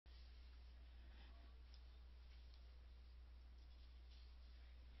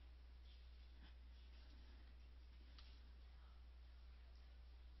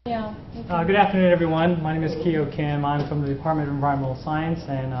Kyo. Good afternoon, everyone. My name is Kyo Kim. I'm from the Department of Environmental Science,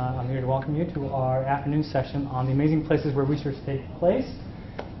 and I'm here to welcome you to our afternoon session on the amazing places where research takes place.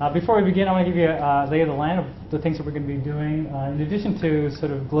 Before we begin, I want to give you a lay of the land of the things that we're going to be doing. In addition to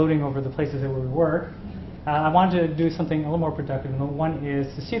sort of gloating over the places where we work, I wanted to do something a little more productive. And one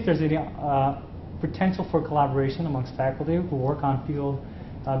is to see if there's any potential for collaboration amongst faculty who work on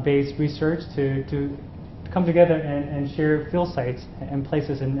field-based research to come together and share field sites and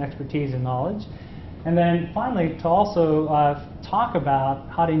places and expertise and knowledge. And then finally, to also talk about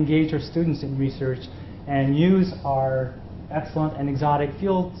how to engage our students in research and use our excellent and exotic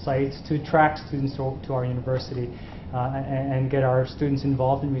field sites to attract students to our university and get our students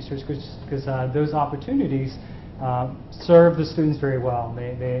involved in research, because those opportunities serve the students very well.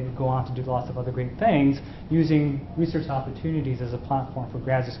 They go on to do lots of other great things using research opportunities as a platform for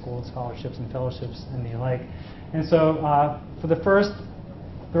graduate school scholarships and fellowships and the like. And so for the first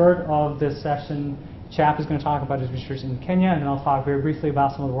third of this session, Chap is going to talk about his research in Kenya, and then I'll talk very briefly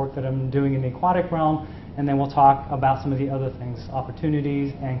about some of the work that I'm doing in the aquatic realm, and then we'll talk about some of the other things,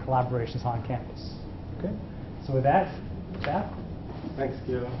 opportunities and collaborations on campus. Okay? So with that, Chap? Thanks,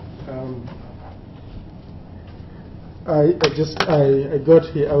 Kyo. I got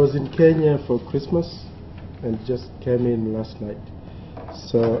here. I was in Kenya for Christmas and just came in last night.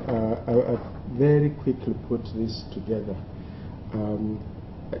 So I very quickly put this together.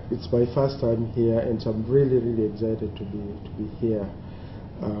 It's my first time here, and so I'm really excited to be here.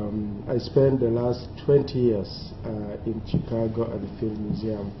 I spent the last 20 years in Chicago at the Field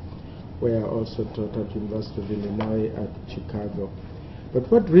Museum, where I also taught at University of Illinois at Chicago. But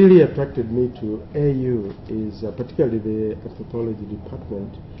what really attracted me to AU is, particularly the anthropology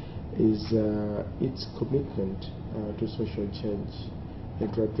department, is its commitment to social change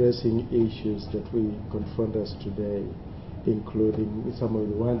and to addressing issues that we confront us today, including some of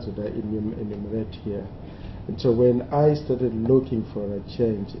the ones that I enumerate here. And so when I started looking for a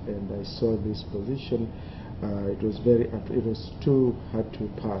change and I saw this position, it was too hard to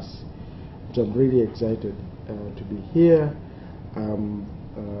pass. So I'm really excited to be here. I'm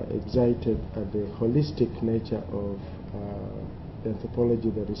excited at the holistic nature of the anthropology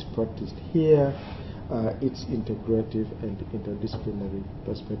that is practiced here, its integrative and interdisciplinary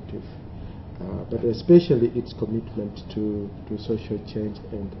perspective, but especially its commitment to social change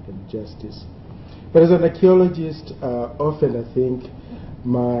and justice. But as an archaeologist, often I think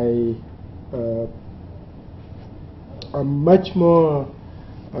I'm much more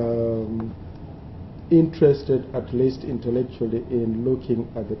interested, at least intellectually, in looking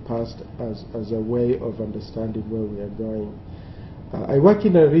at the past as a way of understanding where we are going. I work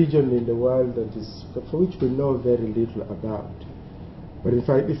in a region in the world for which we know very little about. But in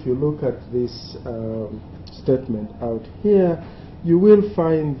fact, if you look at this statement out here, you will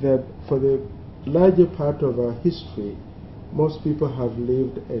find that for the larger part of our history, most people have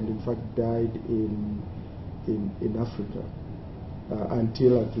lived and in fact died in Africa.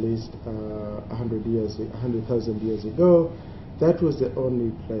 Until at least 100,000 years ago, that was the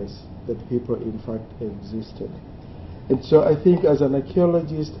only place that people in fact existed. And so I think as an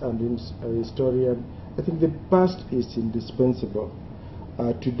archaeologist and a historian, I think the past is indispensable.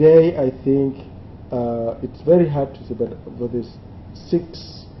 Today I think it's very hard to say, but for this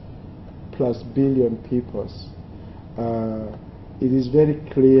 6+ billion peoples, it is very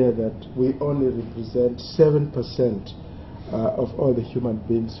clear that we only represent 7% of all the human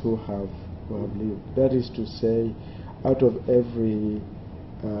beings who have lived. That is to say, out of every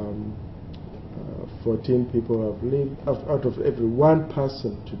 14 people who have lived, out of every one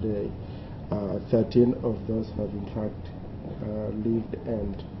person today, 13 of those have in fact lived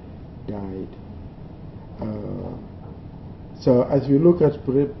and died. So as we look at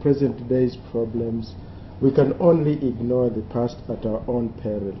present day's problems, we can only ignore the past at our own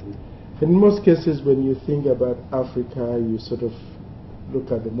peril. In most cases, when you think about Africa, you sort of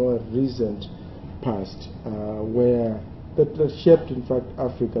look at the more recent past, where that shaped, in fact,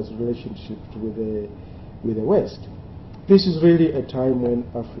 Africa's relationship with the West. This is really a time when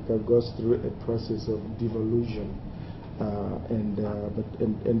Africa goes through a process of devolution,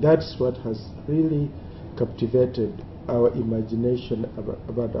 and that's what has really captivated our imagination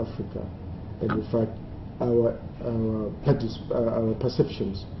about Africa, and in fact, our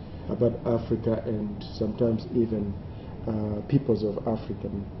perceptions about Africa and sometimes even peoples of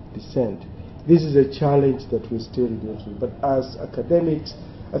African descent. This is a challenge that we still deal with. But as academics,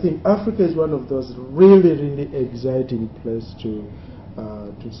 I think Africa is one of those really exciting places to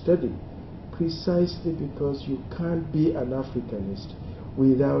study, precisely because you can't be an Africanist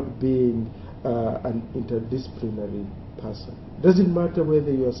without being an interdisciplinary person. Doesn't matter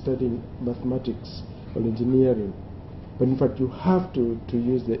whether you are studying mathematics or engineering, but in fact you have to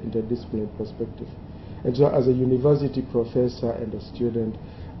use the interdisciplinary perspective. And so as a university professor and a student,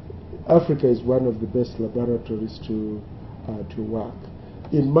 Africa is one of the best laboratories to work.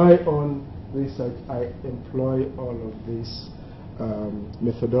 In my own research, I employ all of these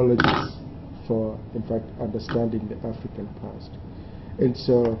methodologies for, in fact, understanding the African past. And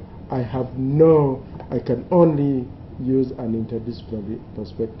so I can only use an interdisciplinary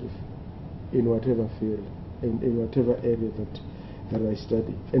perspective in whatever field, in whatever area that I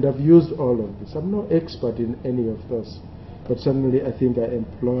study. And I've used all of this. I'm no expert in any of those, but certainly I think I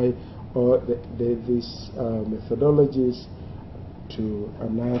employ all these methodologies to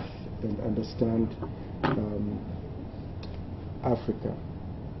unearth and understand Africa,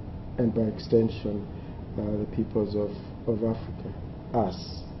 and by extension, the peoples of Africa,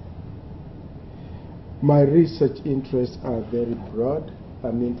 us. My research interests are very broad.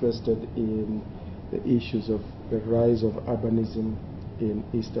 I'm interested in the issues of the rise of urbanism in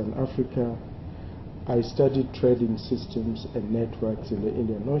Eastern Africa. I studied trading systems and networks in the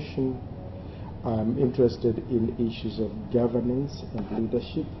Indian Ocean. I'm interested in issues of governance and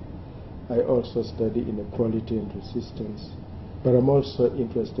leadership. I also study inequality and resistance. But I'm also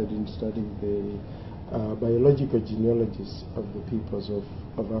interested in studying the biological genealogies of the peoples of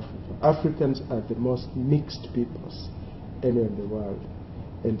Africa. Africans are the most mixed peoples anywhere in the world.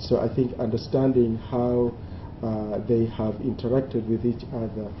 And so I think understanding how they have interacted with each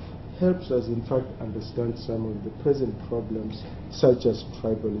other helps us, in fact, understand some of the present problems, such as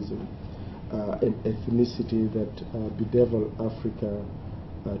tribalism and ethnicity that bedevil Africa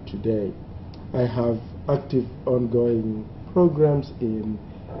today. I have active ongoing programs in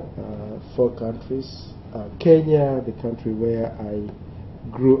 4 countries. Kenya, the country where I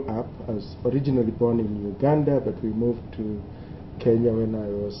grew up. I was originally born in Uganda, but we moved to Kenya when I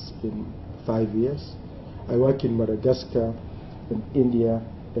was in 5 years. I work in Madagascar, in India,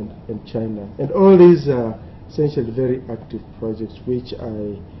 and China. And all these are essentially very active projects, which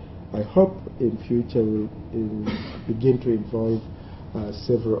I hope in future will begin to involve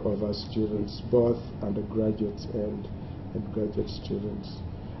several of our students, both undergraduates and graduate students.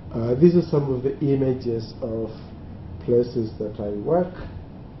 These are some of the images of places that I work.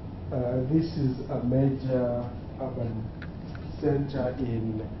 This is a major urban center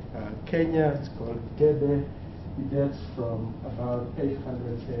in Kenya. It's called Gede. It dates from about 800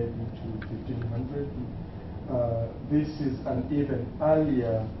 AD to 1500. This is an even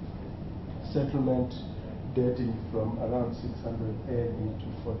earlier settlement dating from around 600 AD to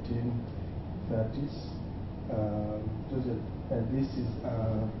 1430s. And this is a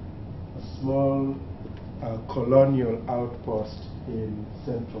small colonial outpost in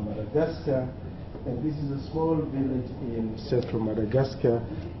central Madagascar. And this is a small village in central Madagascar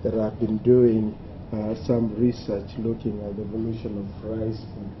that I've been doing some research looking at the evolution of rice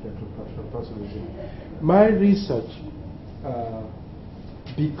and cattle pastoralism. My research,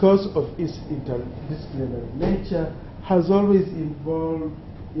 because of its interdisciplinary nature, has always involved,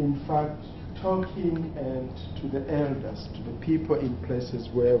 in fact, talking to the elders, to the people in places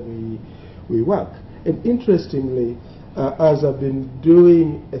where we work. And interestingly, as I've been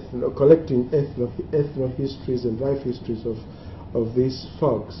doing collecting ethno-histories and life histories of these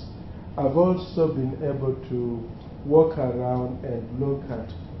folks, I've also been able to walk around and look at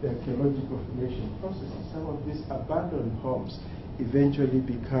the archaeological formation processes. Some of these abandoned homes eventually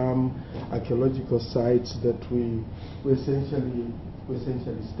become archaeological sites that we essentially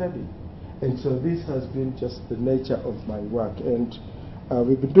study. And so this has been just the nature of my work. And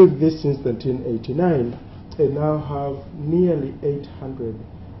we've been doing this since 1989, and now have nearly 800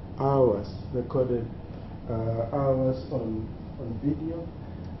 hours, recorded hours on video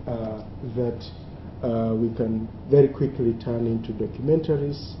that we can very quickly turn into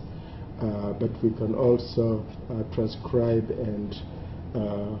documentaries, but we can also transcribe and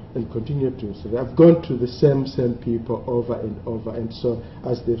continue to. So I've gone to the same people over and over, and so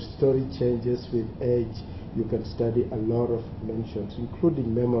as the story changes with age, you can study a lot of dimensions,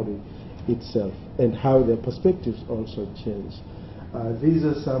 including memory itself, and how their perspectives also change. These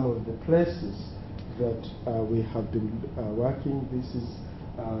are some of the places that we have been working. This is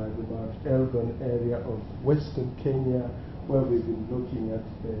the Mount Elgon area of Western Kenya, where we've been looking at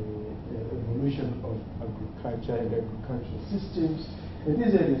the evolution of agriculture and agricultural systems. And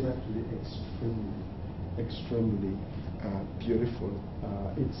this area is actually extremely beautiful.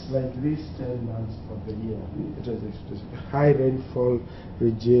 It's like these 10 months of the year. It has high rainfall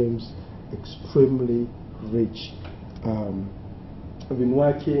regimes, extremely rich. I've been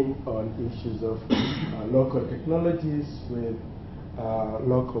working on issues of local technologies with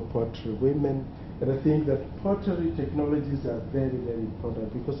local pottery women. And I think that pottery technologies are very, very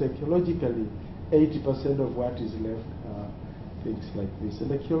important because archaeologically, 80% of what is left are things like this.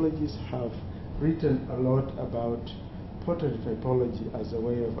 And archaeologists have written a lot about pottery typology as a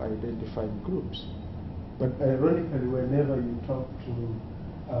way of identifying groups. But ironically, whenever you talk to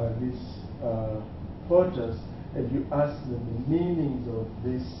these potters and you ask them the meanings of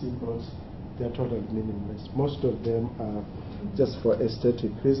these symbols, they're totally meaningless. Most of them are just for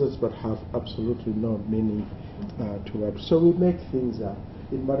aesthetic reasons, but have absolutely no meaning to it. So we make things up.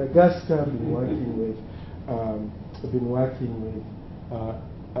 In Madagascar, I've been working with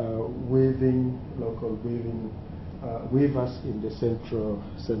local weavers in the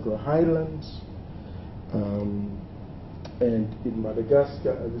Central Highlands, and in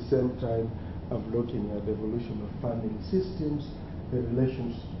Madagascar at the same time, I'm looking at the evolution of farming systems, the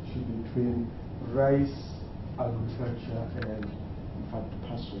relationship between rice, agriculture, and in fact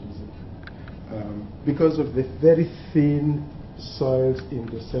pastoralism. Because of the very thin soils in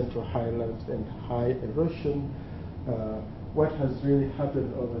the Central Highlands and high erosion, what has really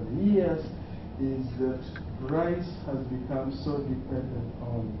happened over the years is that rice has become so dependent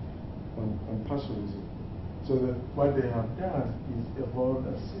on pastoralism. So that what they have done is evolve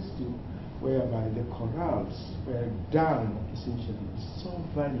a system whereby the corrals, where dung essentially is so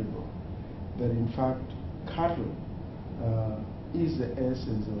valuable that in fact cattle is the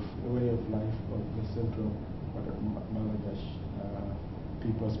essence of the way of life of the central Malagash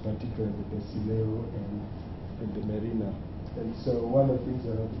peoples, particularly the Sileo and the Merina. And so one of the things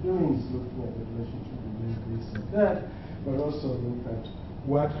that I'm doing is looking at the relationship between this and that, but also look at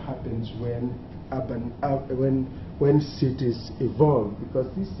what happens when when cities evolve, because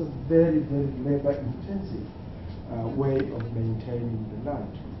this is a very, very labor-intensive way of maintaining the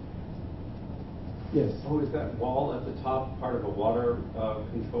land. Yes? Oh, is that wall at the top part of a water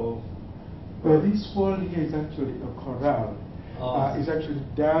control? Well, this wall here is actually a corral. It's actually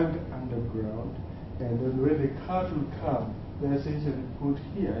dug underground, and then when the cattle come, they're essentially put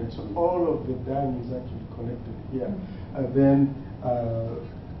here, and so all of the dung is actually collected here, and then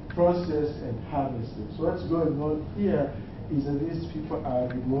processed and harvested. So what's going on here is that these people are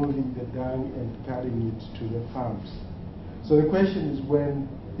removing the dung and carrying it to the farms. So the question is, when,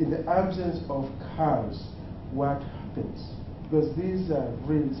 in the absence of cows, what happens? Because these are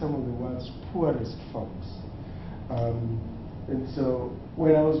really some of the world's poorest folks. And so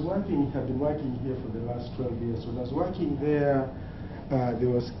when I was working, I've been working here for the last 12 years. When I was working there, there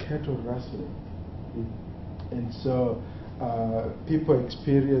was cattle rustling. And so people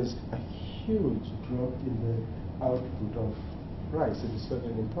experienced a huge drop in the output of rice, and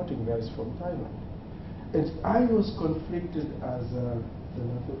started importing rice from Thailand. And I was conflicted as an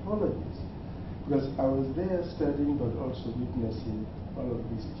anthropologist, because I was there studying but also witnessing all of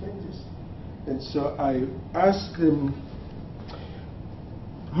these changes. And so I asked them,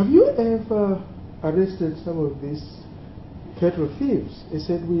 have you ever arrested some of these cattle thieves? They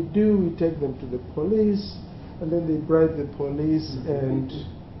said, we do. We take them to the police, and then they bribe the police, and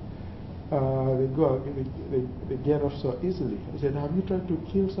they get off so easily. I said, have you tried to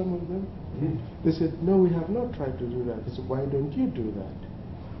kill some of them? They said, no, we have not tried to do that. I said, why don't you do that?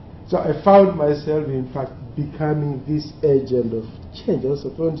 So I found myself, in fact, becoming this agent of change. I was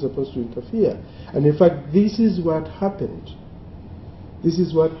supposed to interfere. And in fact, this is what happened. This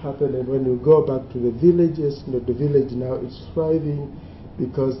is what happened, and when you go back to the villages, the village now is thriving,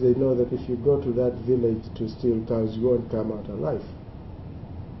 because they know that if you go to that village to steal cows, you won't come out alive.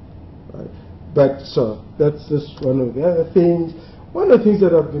 Right? But so that's just one of the other things. One of the things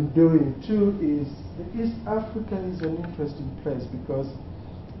that I've been doing too is East Africa is an interesting place because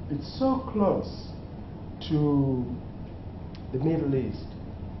it's so close to the Middle East.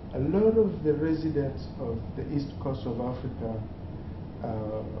 A lot of the residents of the east coast of Africa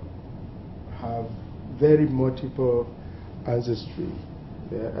have very multiple ancestry.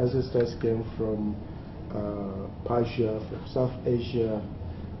 Their ancestors came from Persia, from South Asia,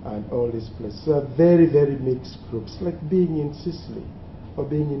 and all these places. So very, very mixed groups, like being in Sicily or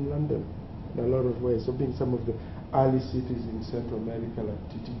being in London in a lot of ways, or being some of the early cities in Central America like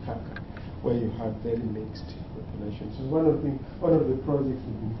Titicaca, where you have very mixed populations. So one of the projects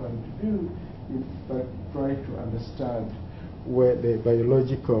we've been trying to do is try to understand where the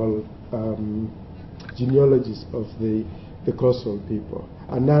biological genealogies of the coastal people.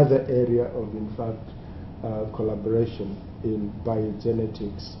 Another area of, in fact, collaboration in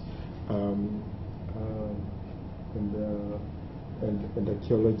biogenetics and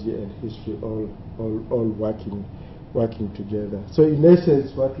archaeology and history, all working together. So in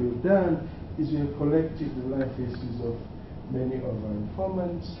essence, what we've done is we have collected the life histories of Many of our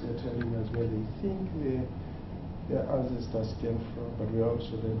informants, they're telling us where they think their ancestors came from, but we're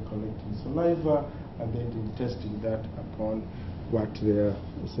also then collecting saliva and then testing that upon what their,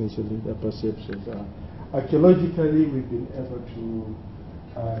 essentially, their perceptions are. Archaeologically, we've been able to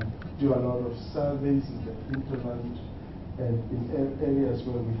do a lot of surveys in the hinterland, and in areas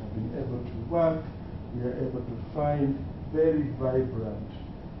where we have been able to work, we are able to find very vibrant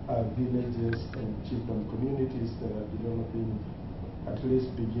villages and chiefdom communities that are developing, at least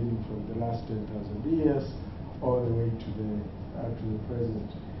beginning from the last 10,000 years all the way to the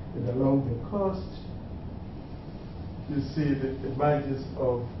present. And along the coast, you see the emergence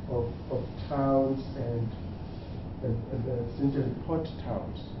of towns and essentially port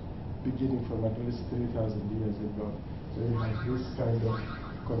towns beginning from at least 3,000 years ago. So you have this kind of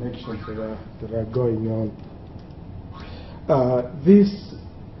connections that are going on.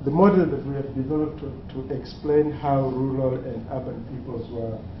 The model that we have developed to explain how rural and urban peoples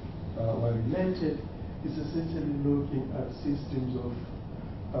were related is essentially looking at systems of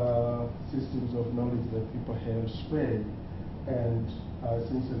knowledge that people have spread. And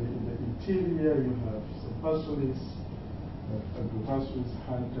essentially in the interior you have some pastoralists,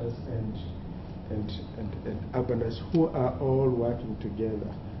 hunters, and urbanites who are all working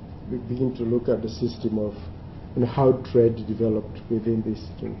together. We begin to look at the system of how trade developed within this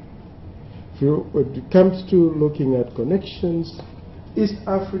thing. When it comes to looking at connections, East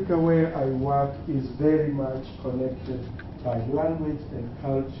Africa, where I work, is very much connected by language and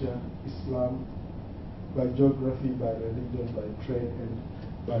culture, Islam, by geography, by religion, by trade, and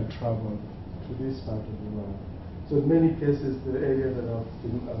by travel to this part of the world. So in many cases, the area that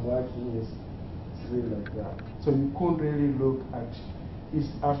I'm working is really like that. So you couldn't really look at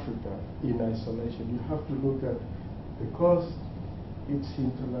East Africa in isolation. You have to look at the coast, its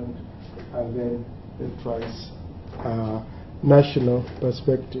hinterland, and then the national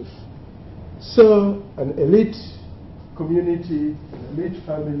perspective. So an elite community, an elite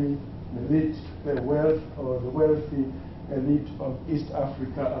family, an elite wealth, or the wealthy elite of East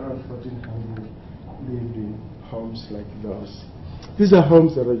Africa around 1400 lived in homes like those. These are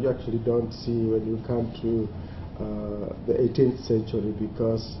homes that you actually don't see when you come to the 18th century,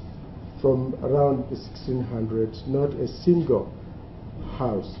 because from around the 1600s, not a single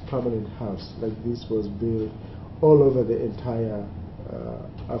house, permanent house like this was built all over the entire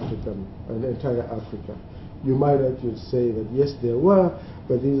Africa. You might actually say that yes, there were,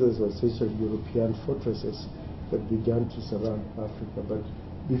 but these are essentially European fortresses that began to surround Africa. But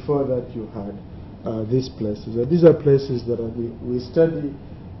before that, you had these places. And these are places that we study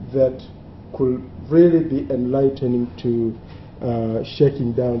that could really be enlightening to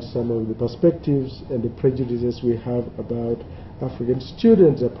shaking down some of the perspectives and the prejudices we have about African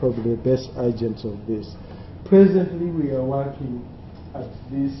students are probably the best agents of this. Presently, we are working at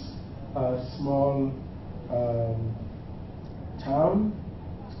this small town.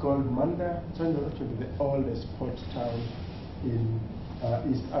 It's called Manda. It's actually the oldest port town in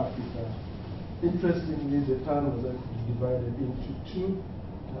East Africa. Interestingly, the town was actually divided into two,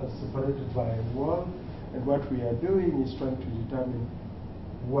 separated by a wall. And what we are doing is trying to determine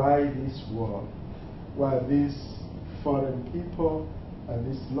why this wall, why these foreign people and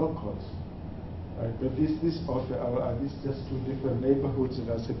these locals. Right? But these just two different neighborhoods that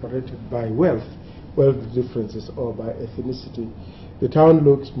are separated by wealth differences, or by ethnicity. The town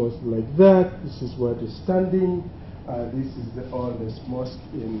looks mostly like that. This is where it's standing. This is the oldest mosque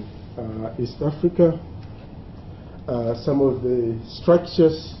in East Africa. Some of the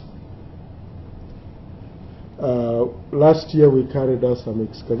structures. Last year we carried out some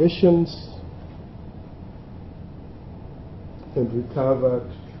excavations and recovered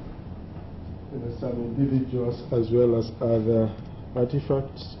some individuals as well as other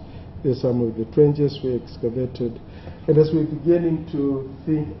artifacts. There's some of the trenches we excavated. And as we're beginning to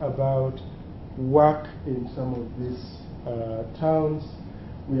think about work in some of these towns,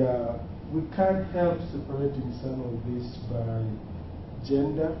 we can't help separating some of this by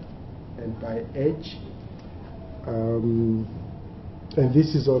gender and by age. And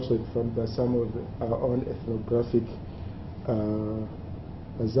this is also informed by some of our own ethnographic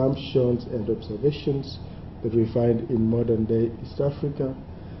assumptions and observations that we find in modern day East Africa.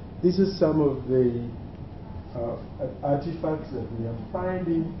 This is some of the artifacts that we are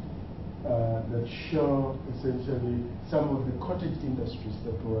finding that show essentially some of the cottage industries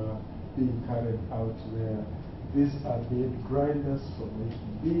that were being carried out there. These are bead grinders for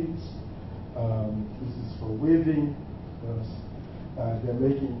making beads. This is for weaving. They're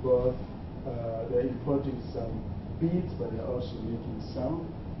making both, they're importing some beads, but they're also making some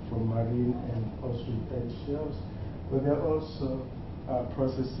from marine and ostrich egg shells. but they're also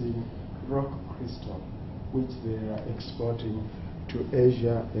processing rock crystal, which they are exporting to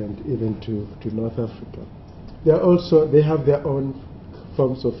Asia and even to North Africa. They have their own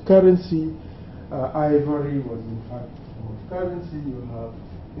forms of currency. Ivory was in fact a form of currency. You have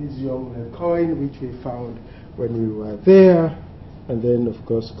this young coin, which we found when we were there, and then of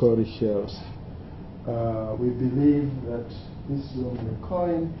course cowrie shells. We believe that this young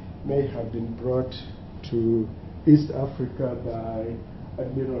coin may have been brought to East Africa by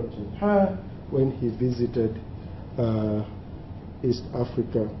Admiral Chenha when he visited East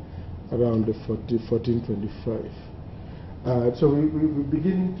Africa around 1425. So we're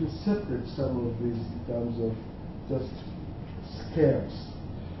beginning to separate some of these in terms of just scales,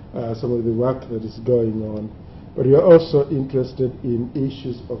 some of the work that is going on. But we are also interested in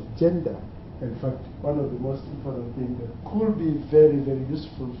issues of gender. In fact, one of the most important things that could be very, very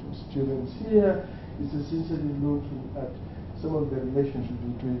useful for students here is essentially looking at some of the relationship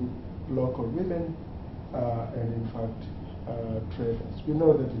between local women and, in fact, traders. We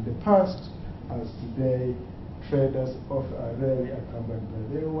know that in the past, as today, traders are rarely accompanied by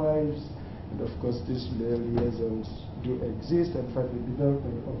their wives, and of course these liaisons do exist. In fact, the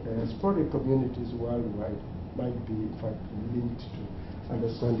development of diasporic communities worldwide might be, in fact, linked to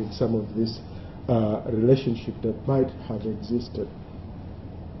understanding some of this relationship that might have existed.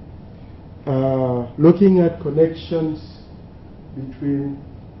 Looking at connections between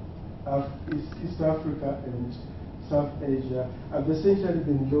East Africa and South Asia, I've essentially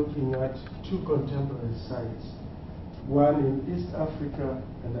been looking at two contemporary sites, one in East Africa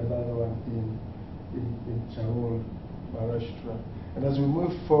and another one in Chaul, Maharashtra. And as we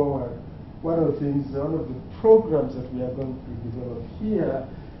move forward, one of the programs that we are going to develop here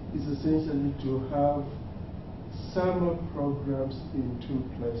is essentially to have summer programs in two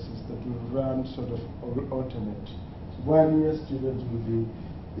places that will run sort of alternate. So 1 year students will be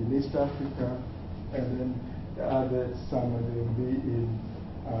in East Africa, and then the other summer they will be in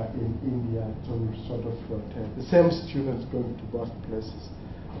India to sort of rotate. The same students going to both places,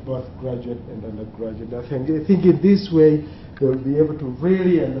 both graduate and undergraduate. I think in this way they will be able to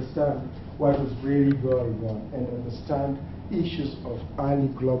really understand what was really going on and understand issues of early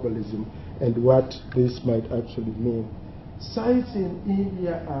globalism and what this might actually mean. Sites in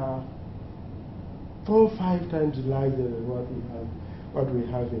India are 4 or 5 times larger than what we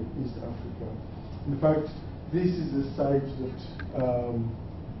have in East Africa. In fact, this is a site that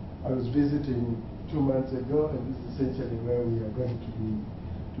I was visiting 2 months ago, and this is essentially where we are going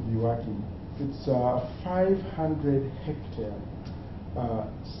to be working. It's a 500-hectare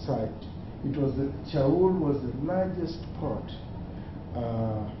site. Chaul was the largest port,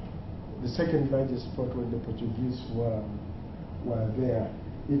 the second largest port when the Portuguese were there.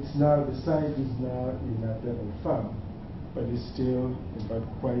 The site is now in a dairy farm, but it's still, in fact,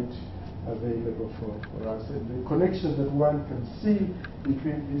 quite available for us. And the connection that one can see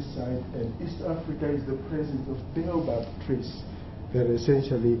between this site and East Africa is the presence of baobab trees. They're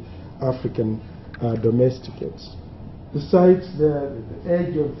essentially African domesticates. The sites there, the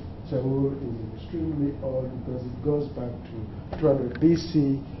edge of Chaul is extremely old because it goes back to 200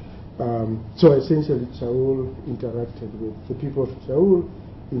 BC. So essentially the people of Chaul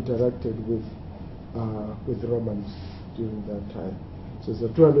interacted with Romans during that time. So it's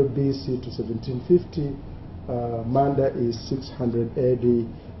 200 BC to 1750. Manda is 600 AD,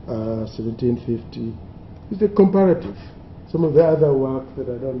 1750. It's a comparative. Some of the other work that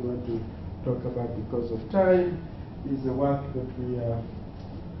I don't want to talk about because of time is the work that we are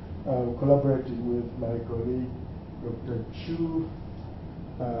collaborating with my colleague, Dr. Chu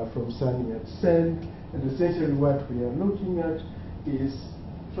from Sun Yat-sen. And essentially what we are looking at is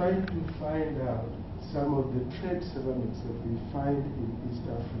trying to find out some of the trade ceramics that we find in East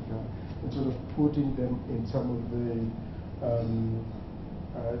Africa and sort of putting them in some of the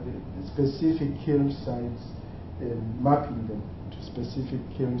specific kiln sites and mapping them to specific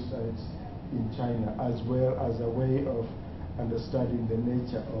kiln sites in China, as well as a way of understanding the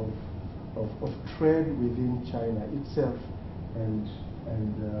nature of trade within China itself and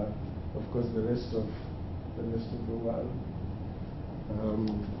of course the rest of the world.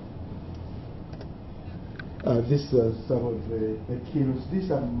 These are some of the kilns. These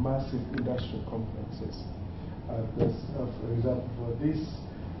are massive industrial complexes. For example, for this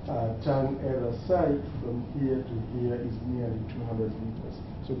Tang era site, from here to here is nearly 200 meters.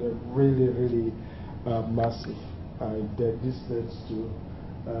 So they're really, really massive. This dates to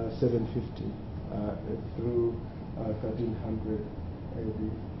 750 through 1300 AD.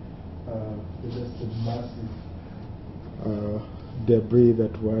 Just a massive debris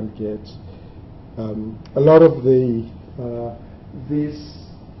that one gets. A lot of this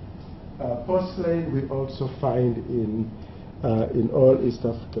porcelain we also find in all East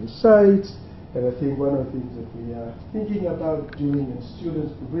African sites, and I think one of the things that we are thinking about doing, and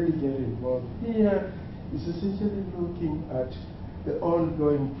students to really get involved here, is essentially looking at the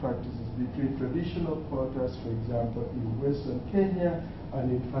ongoing practices between traditional potters, for example, in Western Kenya,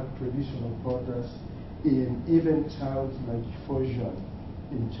 and in fact traditional potters in even towns like Fujian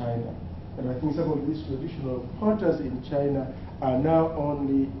in China. And I think some of these traditional potters in China are now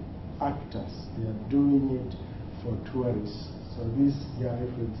only actors. They are doing it for tourists. So this guy,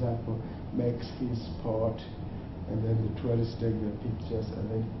 for example, makes his pot, and then the tourists take their pictures and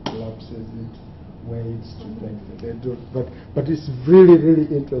then collapses it, waits to make the bedroom. But it's really, really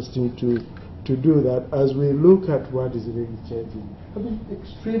interesting to do that as we look at what is really changing. I've been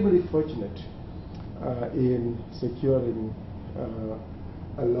extremely fortunate in securing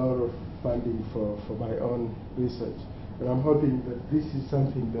a lot of funding for my own research. And I'm hoping that this is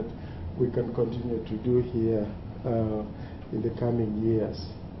something that we can continue to do here in the coming years.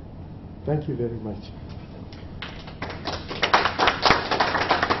 Thank you very much.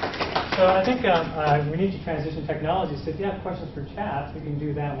 So I think we need to transition technology. So if you have questions for chat, we can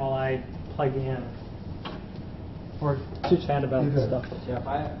do that while I plug you in. Or chit-chat about the stuff. Yeah.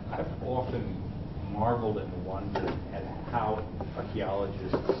 I've often marveled and wondered at how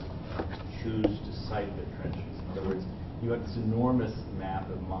archaeologists choose to site their trenches. In other words, you have this enormous map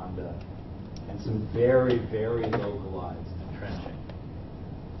of Manda and some very, very localized trenching.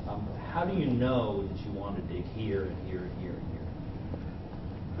 How do you know that you want to dig here and here and here and here?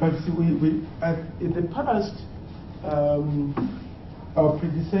 But see, in the past, our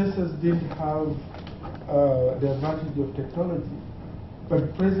predecessors didn't have the advantage of technology.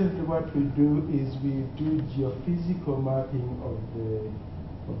 But presently what we do is we do geophysical mapping of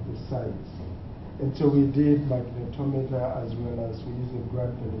the sites. And so we did magnetometer as well as we use a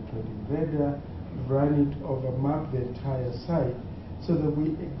ground penetrating radar, run it over, map the entire site, so that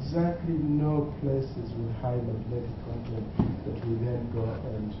we exactly know places with high magnetic content that we then go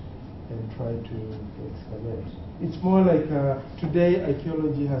and try to excavate. It's more like, today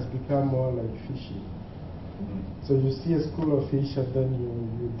archaeology has become more like fishing. So you see a school of fish and then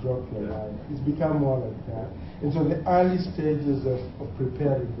you drop your line. It's become more like that. And so the early stages of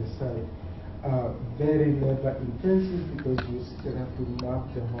preparing the site are very labor intensive because you still have to map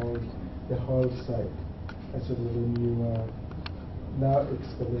the whole site. And so that when you are now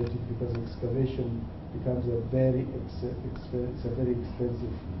excavating, because excavation becomes a very expensive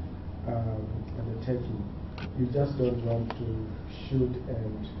undertaking. You just don't want to shoot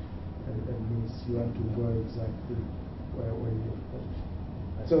and miss. You want to go exactly where you're going.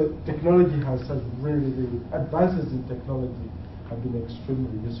 So technology has really advances in technology have been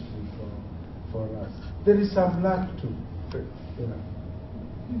extremely useful for us. There is some luck too, you know.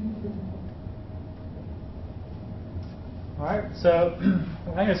 All right, so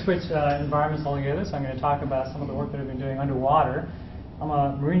I'm going to switch environments altogether. So I'm going to talk about some of the work that I've been doing underwater. I'm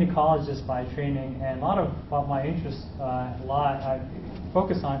a marine ecologist by training, and a lot of what my interests I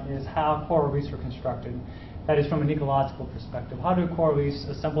focus on is how coral reefs are constructed. That is from an ecological perspective. How do coral reefs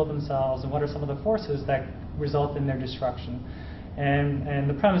assemble themselves, and what are some of the forces that result in their destruction? And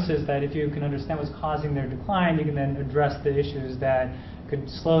the premise is that if you can understand what's causing their decline, you can then address the issues that could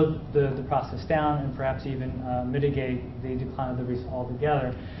slow the process down and perhaps even mitigate the decline of the reefs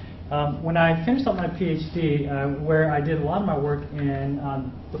altogether. When I finished up my PhD, where I did a lot of my work in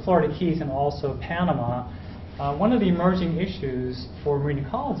the Florida Keys and also Panama, one of the emerging issues for marine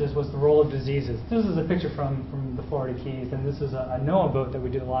ecologists was the role of diseases. This is a picture from the Florida Keys, and this is a NOAA boat that we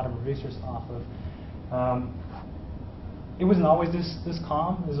did a lot of research off of. It wasn't always this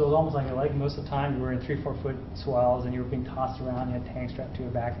calm. It was almost like a lake. Most of the time you were in 3-4 foot swells and you were being tossed around. You had tanks strapped to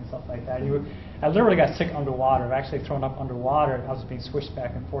your back and stuff like that. I literally got sick underwater. I've actually thrown up underwater. I was being swished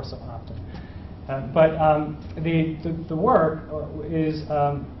back and forth so often. But the work is,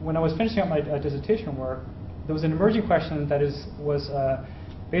 when I was finishing up my dissertation work, there was an emerging question that was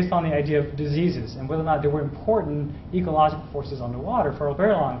based on the idea of diseases and whether or not there were important ecological forces underwater. For a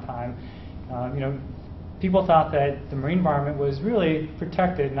very long time, people thought that the marine environment was really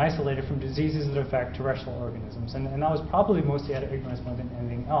protected and isolated from diseases that affect terrestrial organisms. And that was probably mostly out of ignorance more than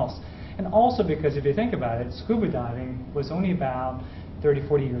anything else. And also because if you think about it, scuba diving was only about 30,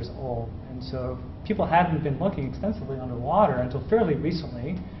 40 years old. And so people hadn't been looking extensively underwater until fairly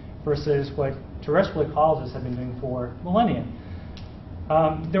recently versus what terrestrial ecologists have been doing for millennia.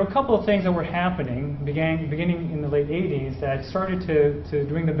 There were a couple of things that were happening beginning in the late 80s that started to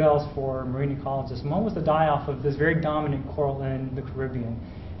ring the bells for marine ecologists. One was the die-off of this very dominant coral in the Caribbean.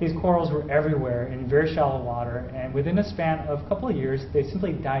 these corals were everywhere in very shallow water, and within a span of a couple of years, they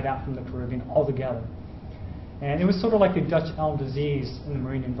simply died out from the Caribbean altogether. And it was sort of like the Dutch elm disease in the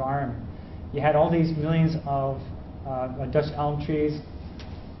marine environment. You had all these millions of Dutch elm trees.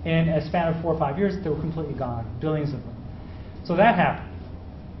 In a span of 4 or 5 years, they were completely gone, billions of them. So that happened.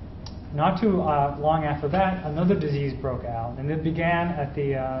 Not too long after that, another disease broke out, and it began at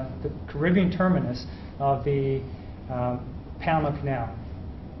the Caribbean terminus of the Panama Canal.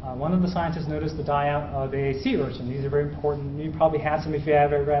 One of the scientists noticed the die-out of a sea urchin. These are very important. You probably had some if you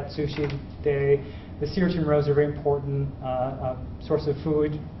have ever had sushi. The sea urchin roes are a very important source of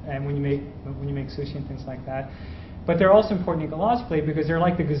food, and when you make sushi and things like that. But they're also important ecologically because they're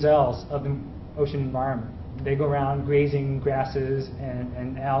like the gazelles of the ocean environment. They go around grazing grasses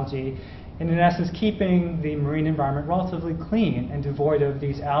and algae, and in essence keeping the marine environment relatively clean and devoid of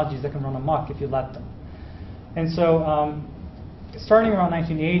these algae that can run amok if you let them. And so starting around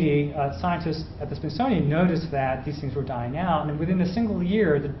 1980, scientists at the Smithsonian noticed that these things were dying out, and within a single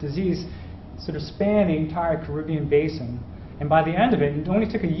year the disease sort of spanned the entire Caribbean basin. And by the end of it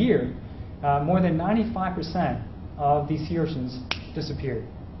only took a year, more than 95% of these sea urchins disappeared.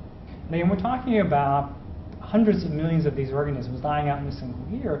 And again, we're talking about hundreds of millions of these organisms dying out in a single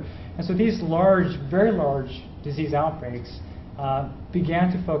year. And so these large, very large disease outbreaks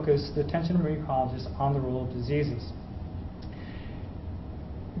began to focus the attention of marine ecologists on the role of diseases.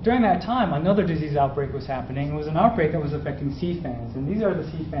 During that time, another disease outbreak was happening. It was an outbreak that was affecting sea fans. And these are the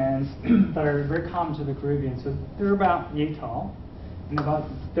sea fans that are very common to the Caribbean. So they're about yay tall, and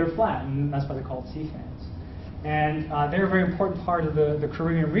they're flat, and that's why they're called sea fans. And they're a very important part of the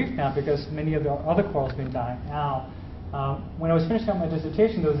Caribbean reef now because many of the other corals have been dying out. When I was finishing up my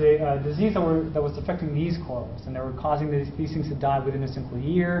dissertation, there was a disease that was affecting these corals, and they were causing these things to die within a single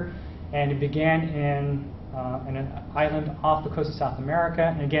year. And it began in an island off the coast of South America.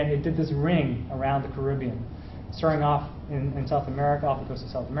 And again, it did this ring around the Caribbean, starting off in South America, off the coast of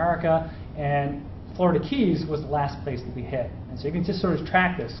South America. And Florida Keys was the last place to be hit. And so you can just sort of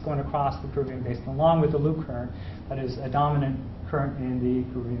track this going across the Caribbean basin along with the loop current that is a dominant current in the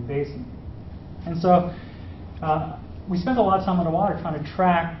Caribbean basin. And so we spent a lot of time on the water trying to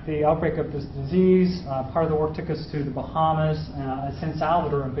track the outbreak of this disease. Part of the work took us to the Bahamas, San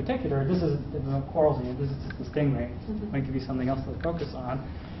Salvador in particular. This is the corals here. This is just the stingray. Might give you something else to focus on.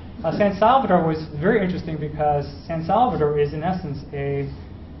 San Salvador was very interesting because San Salvador is in essence a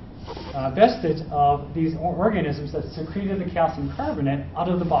vestige of these organisms that secreted the calcium carbonate out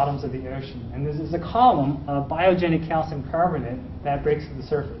of the bottoms of the ocean. And this is a column of biogenic calcium carbonate that breaks to the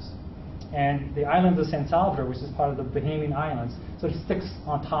surface. And the island of San Salvador, which is part of the Bahamian Islands, sort of sticks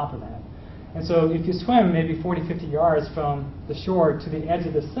on top of that. And so if you swim maybe 40, 50 yards from the shore to the edge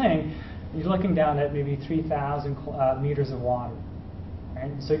of this thing, you're looking down at maybe 3,000 meters of water.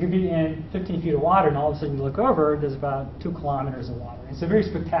 Right? So you could be in 15 feet of water, and all of a sudden you look over, there's about 2 kilometers of water. It's a very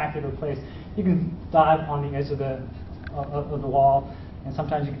spectacular place. You can dive on the edge of the wall, and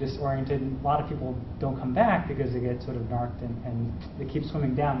sometimes you get disoriented, and a lot of people don't come back because they get sort of narked and they keep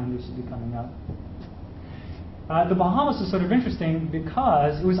swimming down when they should be coming up. The Bahamas is sort of interesting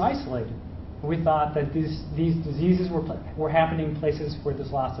because it was isolated. We thought that these diseases were happening in places where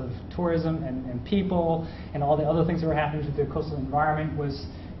there's lots of tourism and people, and all the other things that were happening to the coastal environment was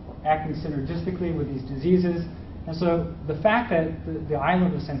acting synergistically with these diseases. And so the fact that the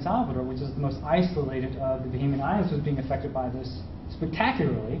island of San Salvador, which is the most isolated of the Bahamian Islands, was being affected by this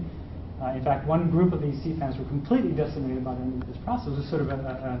spectacularly. In fact, one group of these sea fans were completely decimated by this process. It was sort of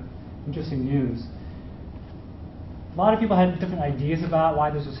interesting news. A lot of people had different ideas about why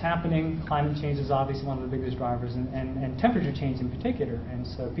this was happening. Climate change is obviously one of the biggest drivers, and temperature change in particular. And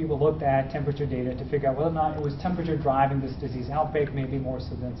so people looked at temperature data to figure out whether or not it was temperature driving this disease outbreak, maybe more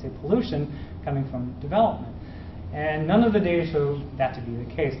so than, say, pollution coming from development. And none of the data show that to be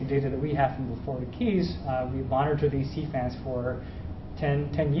the case. The data that we have from the Florida Keys, we monitored these sea fans for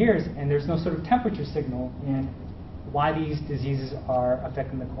 10 years, and there's no sort of temperature signal in why these diseases are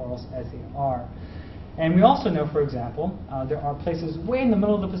affecting the corals as they are. And we also know, for example, there are places way in the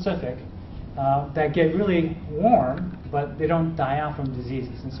middle of the Pacific that get really warm, but they don't die out from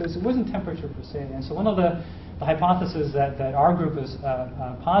diseases. And so it wasn't temperature per se. And so one of the hypotheses that our group is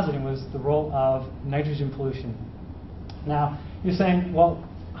positing was the role of nitrogen pollution. Now, you're saying, well,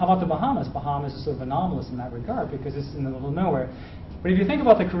 how about the Bahamas? Bahamas is sort of anomalous in that regard because it's in the middle of nowhere. But if you think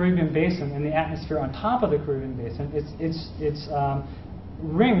about the Caribbean basin and the atmosphere on top of the Caribbean basin, it's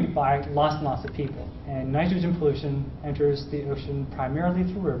ringed by lots and lots of people. And nitrogen pollution enters the ocean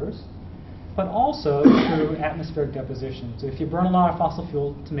primarily through rivers. but also through atmospheric deposition. So if you burn a lot of fossil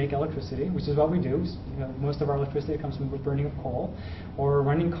fuel to make electricity, which is what we do, most of our electricity comes from the burning of coal, or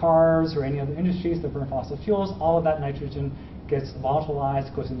running cars or any other industries that burn fossil fuels, all of that nitrogen gets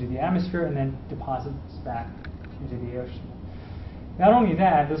volatilized, goes into the atmosphere, and then deposits back into the ocean. Not only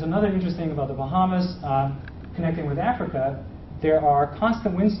that, there's another interesting thing about the Bahamas connecting with Africa. There are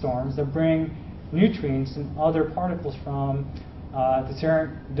constant windstorms that bring nutrients and other particles from the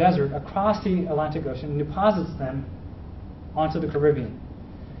Saharan desert across the Atlantic Ocean and deposits them onto the Caribbean.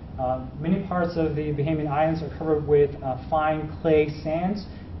 Many parts of the Bahamian Islands are covered with fine clay sands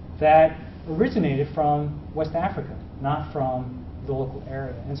that originated from West Africa, not from the local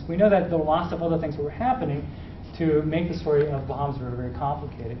area. And so we know that there were lots of other things that were happening to make the story of Bahamas very, very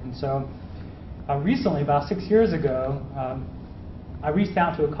complicated. And so recently, about 6 years ago, I reached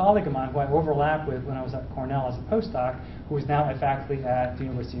out to a colleague of mine who I overlapped with when I was at Cornell as a postdoc, who is now a faculty at the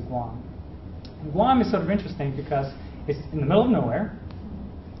University of Guam. And Guam is sort of interesting because it's in the middle of nowhere.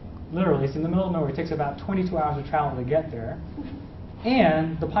 Literally, it's in the middle of nowhere. It takes about 22 hours of travel to get there.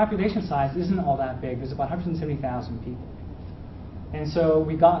 And the population size isn't all that big. There's about 170,000 people. And so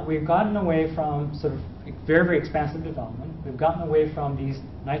we've gotten away from sort of very, very expansive development. We've gotten away from these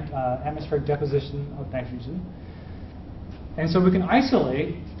atmospheric deposition of nitrogen. And so we can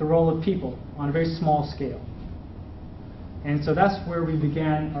isolate the role of people on a very small scale. And so that's where we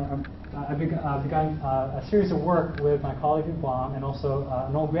began. I began a series of work with my colleague at Guam and also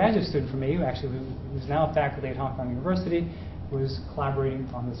an old graduate student from me who's now a faculty at Hong Kong University, who is collaborating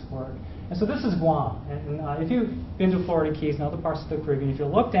on this work. And so this is Guam. And if you've been to Florida Keys and other parts of the Caribbean, if you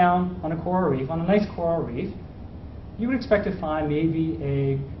look down on a coral reef, on a nice coral reef, you would expect to find maybe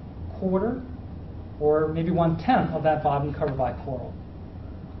a quarter or maybe 1/10 of that bottom covered by coral.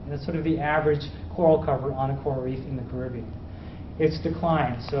 And that's sort of the average coral cover on a coral reef in the Caribbean. It's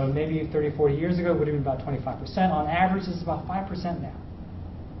declined. So maybe 30, 40 years ago, it would have been about 25%. On average, it's about 5% now.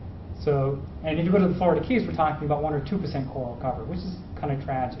 So, and if you go to the Florida Keys, we're talking about 1 or 2% coral cover, which is kind of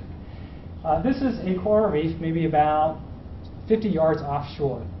tragic. This is a coral reef, maybe about 50 yards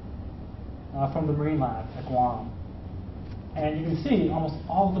offshore from the Marine Lab at Guam. And you can see almost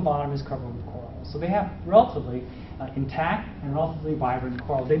all of the bottom is covered with coral. So they have relatively intact and relatively vibrant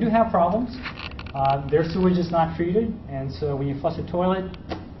coral. They do have problems. Their sewage is not treated, and so when you flush a toilet,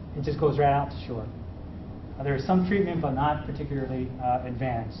 it just goes right out to shore. There is some treatment, but not particularly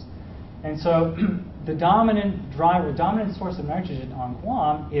advanced. And so the dominant source of nitrogen on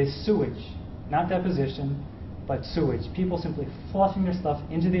Guam is sewage, not deposition, but sewage. People simply flushing their stuff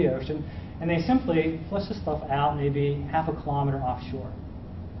into the ocean, and they simply flush the stuff out maybe half a kilometer offshore.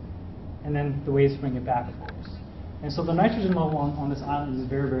 And then the waves bring it back, of course. And so the nitrogen level on this island is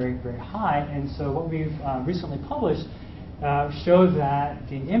very, very, very high. And so what we've recently published shows that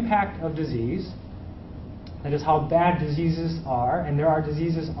the impact of disease, that is how bad diseases are, and there are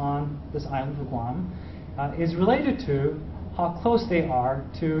diseases on this island of Guam, is related to how close they are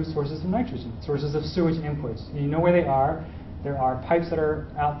to sources of nitrogen, sources of sewage inputs. You know where they are. There are pipes that are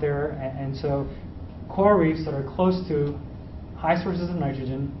out there, and so coral reefs that are close to high sources of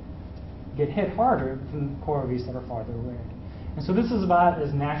nitrogen get hit harder than coral reefs that are farther away. And so this is about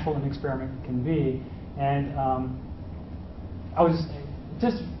as natural an experiment can be. And I was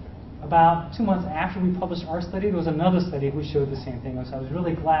just about 2 months after we published our study, there was another study who showed the same thing. So I was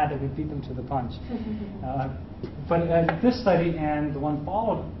really glad that we beat them to the punch. But this study and the one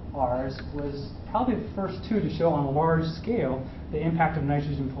followed ours was probably the first two to show on a large scale the impact of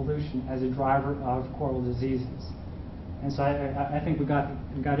nitrogen pollution as a driver of coral diseases. And so I think we got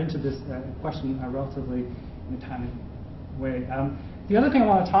into this question relatively in a timely way. The other thing I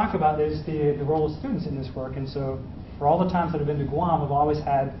want to talk about is the role of students in this work. And so for all the times that I've been to Guam, I've always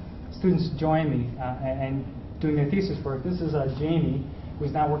had students join me and doing their thesis work. This is Jamie,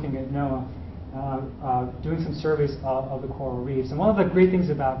 who's now working at NOAA, doing some surveys of the coral reefs. And one of the great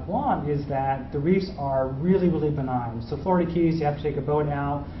things about Guam is that the reefs are really, really benign. So Florida Keys, you have to take a boat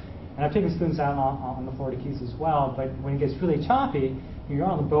out. And I've taken students out on the Florida Keys as well, but when it gets really choppy, you're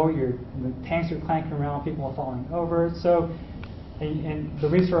on the boat, the tanks are clanking around, people are falling over. So, and the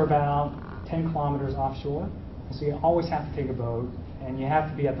reefs are about 10 kilometers offshore, so you always have to take a boat, and you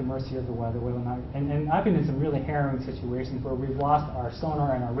have to be at the mercy of the weather, whether or not. And I've been in some really harrowing situations where we've lost our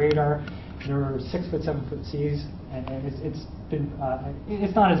sonar and our radar. There are 6-foot, 7-foot seas, and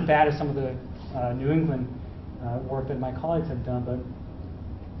it's not as bad as some of the New England work that my colleagues have done, but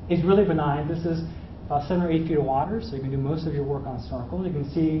it's really benign. This is about 7 or 8 feet of water, so you can do most of your work on snorkel. You can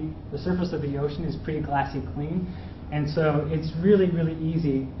see the surface of the ocean is pretty glassy clean, and so it's really, really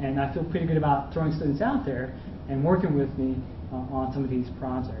easy, and I feel pretty good about throwing students out there and working with me on some of these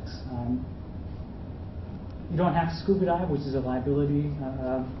projects. you don't have to scuba dive, which is a liability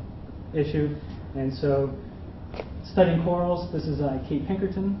issue. And so studying corals, this is Kate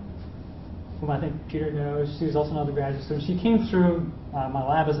Pinkerton, whom I think Peter knows. She was also an undergraduate. So she came through my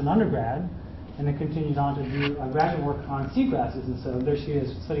lab as an undergrad and then continued on to do graduate work on seagrasses. And so there she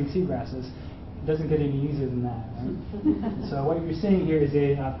is studying seagrasses. It doesn't get any easier than that. Right? So what you're seeing here is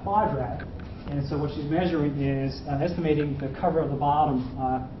a quadrat. And so what she's measuring is estimating the cover of the bottom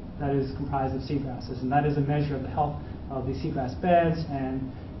that is comprised of seagrasses. And that is a measure of the health of the seagrass beds.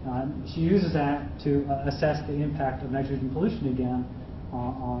 And she uses that to assess the impact of nitrogen pollution again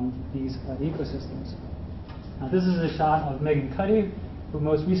on these ecosystems. This is a shot of Megan Cuddy, who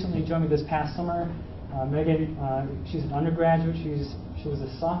most recently joined me this past summer. Megan, she's an undergraduate. She was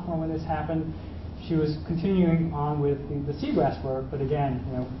a sophomore when this happened. She was continuing on with the seagrass work, but again,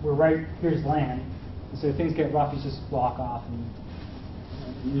 we're right here's land, and so if things get rough, you just walk off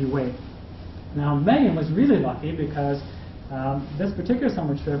and you wait. Now, Megan was really lucky because this particular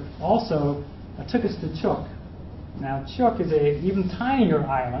summer trip also took us to Chuuk. Now, Chuuk is a even tinier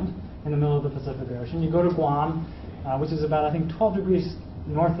island in the middle of the Pacific Ocean. You go to Guam, which is about, I think, 12 degrees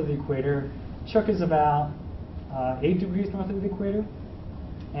north of the equator. Chuuk is about 8 degrees north of the equator.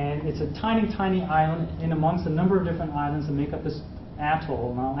 And it's a tiny, tiny island in amongst a number of different islands that make up this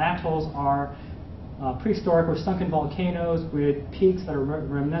atoll. Now, atolls are prehistoric or sunken volcanoes with peaks that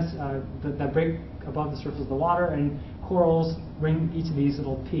are that break above the surface of the water, and corals ring each of these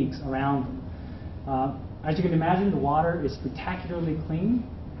little peaks around them. As you can imagine, the water is spectacularly clean,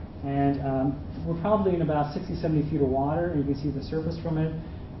 and we're probably in about 60, 70 feet of water, and you can see the surface from it.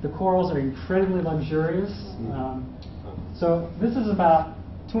 The corals are incredibly luxurious. So this is about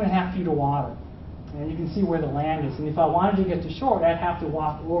 2.5 feet of water, and you can see where the land is. And if I wanted to get to shore, I'd have to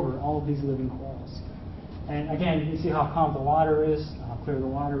walk over all of these living corals. And again, you can see how calm the water is, how clear the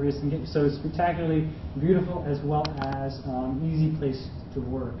water is. And so it's spectacularly beautiful as well as easy place to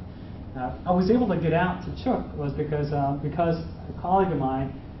work. I was able to get out to Chuuk was because a colleague of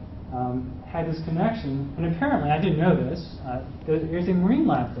mine had this connection, and apparently, I didn't know this, there's a marine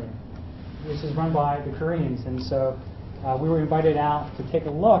lab there, which is run by the Koreans. And so we were invited out to take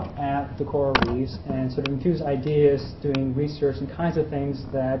a look at the coral reefs and sort of infuse ideas, doing research and kinds of things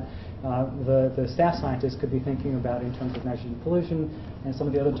that the staff scientists could be thinking about in terms of nitrogen pollution and some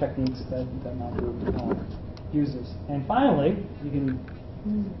of the other techniques that my group uses. And finally,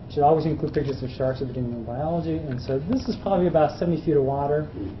 should always include pictures of sharks if you're doing biology. And so this is probably about 70 feet of water.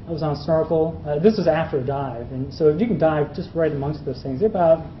 I was on snorkel. This was after a dive. And so you can dive just right amongst those things. They're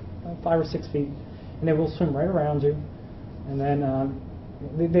about 5 or 6 feet. And they will swim right around you. And then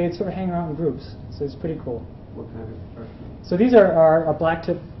they sort of hang around in groups. So it's pretty cool. What kind of sharks? So these are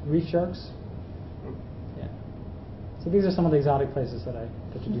black-tip reef sharks. Yeah. So these are some of the exotic places that I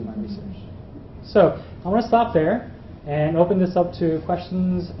get to do my research. So I want to stop there and open this up to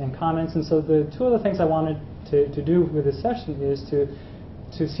questions and comments. And so the two other things I wanted to do with this session is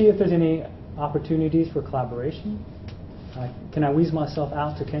to see if there's any opportunities for collaboration. Can I wheeze myself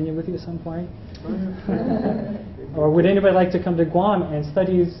out to Kenya with you at some point? Or would anybody like to come to Guam and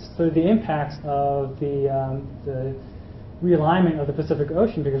study the impacts of the realignment of the Pacific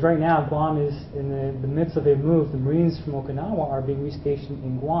Ocean? Because right now Guam is in the midst of a move. The Marines from Okinawa are being restationed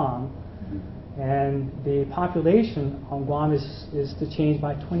in Guam. And the population on Guam is to change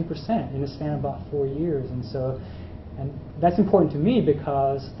by 20% in a span of about 4 years. And that's important to me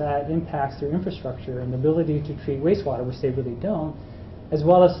because that impacts their infrastructure and the ability to treat wastewater, which they really don't, as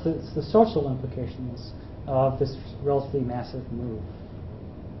well as the social implications of this relatively massive move.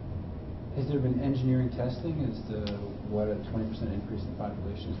 Has there been engineering testing as to what a 20% increase in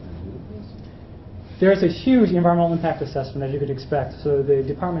population is going to do with this? There's a huge environmental impact assessment, as you could expect. So the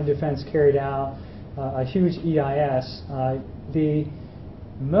Department of Defense carried out a huge EIS.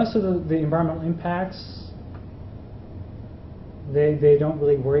 Most of the environmental impacts, they don't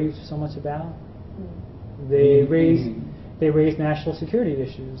really worry so much about. They raise national security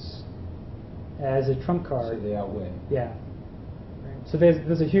issues as a trump card. So they outweigh. Yeah. So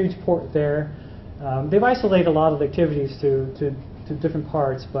there's a huge port there. They've isolated a lot of the activities to different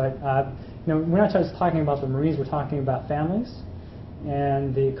parts, but we're not just talking about the Marines. We're talking about families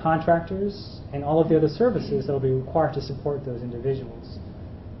and the contractors and all of the other services that will be required to support those individuals.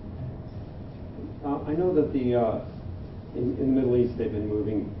 I know that in the Middle East they've been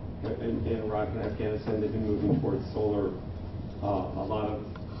moving, in Iraq and Afghanistan they've been moving towards solar, a lot of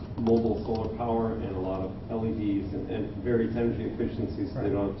mobile solar power and a lot of LEDs and various energy efficiencies, so they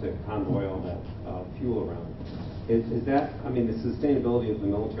don't have to convoy all that fuel around. Is that, I mean, the sustainability of the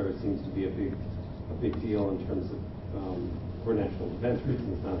military seems to be a big deal in terms of, for national defense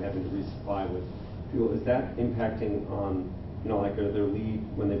reasons, not having to resupply with fuel, is that impacting on, like their lead,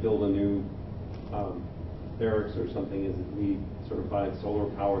 when they build a new barracks or something, is it lead sort of by solar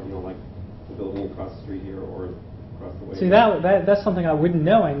powered, like the building across the street here or across the way? See, that's something I wouldn't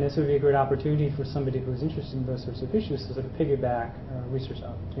know, and this would be a great opportunity for somebody who's interested in those sorts of issues to sort of piggyback research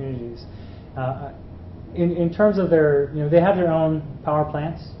opportunities. In terms of their, they have their own power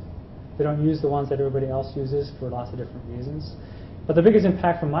plants. They don't use the ones that everybody else uses for lots of different reasons. But the biggest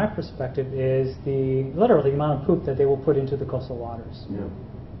impact from my perspective is literally the amount of poop that they will put into the coastal waters. Yeah.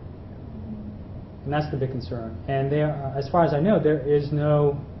 And that's the big concern. And as far as I know, there is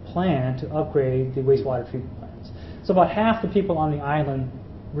no plan to upgrade the wastewater treatment plants. So about half the people on the island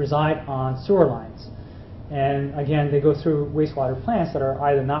reside on sewer lines. And again, they go through wastewater plants that are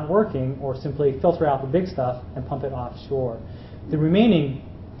either not working or simply filter out the big stuff and pump it offshore. The remaining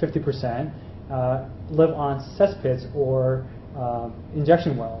 50% live on cesspits or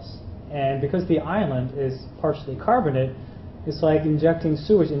injection wells. And because the island is partially carbonate, it's like injecting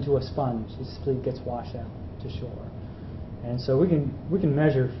sewage into a sponge. It simply gets washed out to shore. And so we can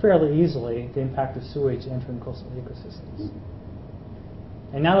measure fairly easily the impact of sewage entering coastal ecosystems.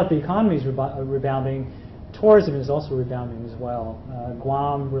 And now that the economy is rebounding, tourism is also rebounding as well.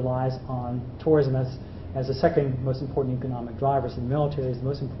 Guam relies on tourism as the second most important economic driver. So the military is the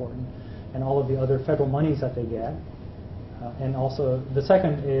most important, and all of the other federal monies that they get. And also the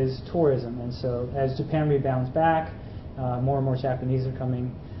second is tourism. And so as Japan rebounds back, more and more Japanese are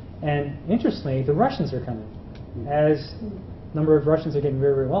coming. And interestingly, the Russians are coming. As a number of Russians are getting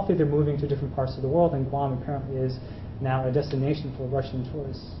very, very wealthy, they're moving to different parts of the world, and Guam apparently is now a destination for Russian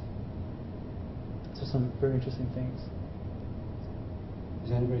tourists. So some very interesting things.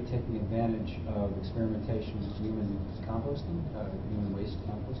 Is anybody taking advantage of experimentation with human composting, human waste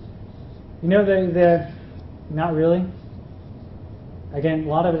composting? They're not really. Again, a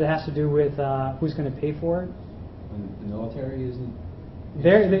lot of it has to do with who's going to pay for it. When the military isn't?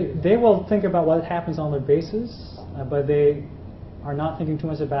 They will think about what happens on their bases, but they are not thinking too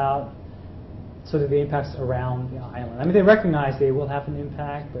much about sort of the impacts around the island. I mean, they recognize they will have an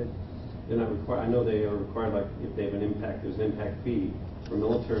impact, but they're not required. I know they are required, like if they have an impact, there's an impact fee for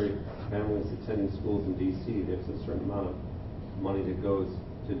military families attending schools in D.C. There's a certain amount of money that goes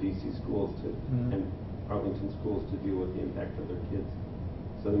to D.C. schools and Arlington schools to deal with the impact of their kids.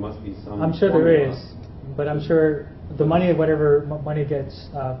 So there must be some. I'm sure there is, but I'm sure the money, whatever money gets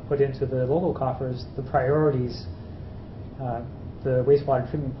put into the local coffers, the priorities, the wastewater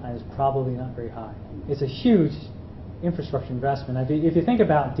treatment plant is probably not very high. It's a huge infrastructure investment. If you think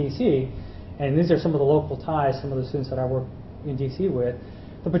about D.C., and these are some of the local ties, some of the students that I work in D.C. with,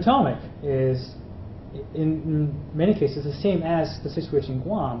 the Potomac is, in many cases, the same as the situation in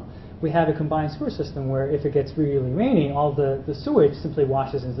Guam. We have a combined sewer system where if it gets really rainy, all the sewage simply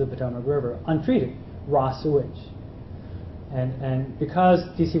washes into the Potomac River, untreated, raw sewage. And because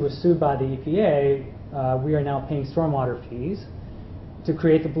D.C. was sued by the EPA, we are now paying stormwater fees to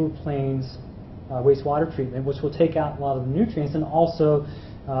create the Blue Plains wastewater treatment, which will take out a lot of the nutrients and also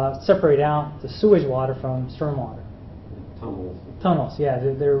separate out the sewage water from stormwater. Tunnels, yeah,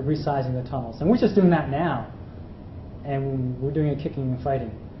 they're resizing the tunnels. And we're just doing that now. And we're doing it kicking and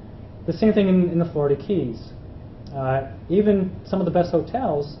fighting. The same thing in the Florida Keys. Even some of the best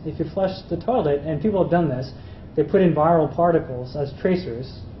hotels, if you flush the toilet, and people have done this, they put in viral particles as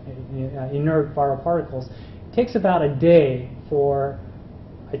tracers, inert viral particles. It takes about a day for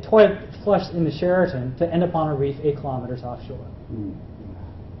a toilet flushed in the Sheraton to end up on a reef 8 kilometers offshore.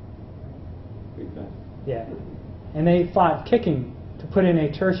 Yeah. And they fought kicking to put in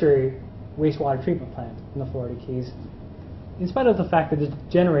a tertiary wastewater treatment plant in the Florida Keys, in spite of the fact that they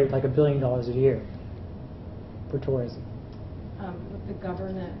generate like $1 billion a year for tourism. With the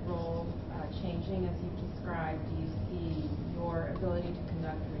government role changing as you've described, do you see your ability to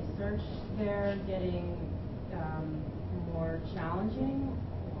conduct research there getting more challenging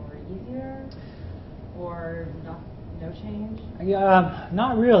or easier, or no change? Yeah,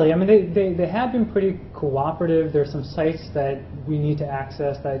 not really. I mean, they have been pretty cooperative. There's some sites that we need to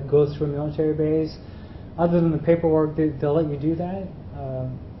access that go through a military base. Other than the paperwork, they'll let you do that.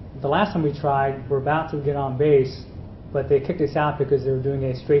 The last time we tried, we're about to get on base, but they kicked us out because they were doing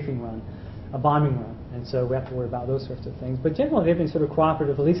a strafing run, a bombing run, and so we have to worry about those sorts of things. But generally, they've been sort of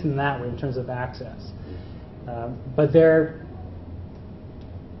cooperative, at least in that way, in terms of access. But they're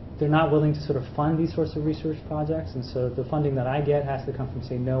not willing to sort of fund these sorts of research projects, and so the funding that I get has to come from,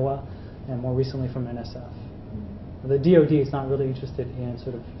 say, NOAA, and more recently from NSF. The DoD is not really interested in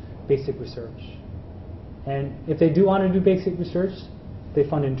sort of basic research. And if they do want to do basic research, they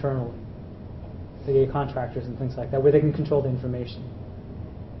fund internally. They get contractors and things like that, where they can control the information.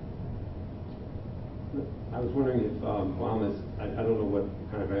 I was wondering if Guam is, I don't know what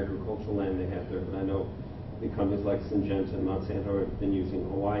kind of agricultural land they have there, but I know the companies like Syngenta and Monsanto have been using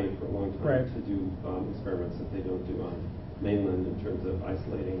Hawaii for a long time Right. to do experiments that they don't do on mainland in terms of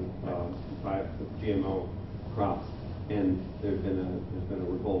isolating GMO crops. And there's been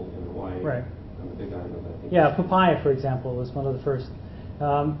a revolt in Hawaii Right. on the Big Island, I think. Yeah, papaya, for example, was one of the first.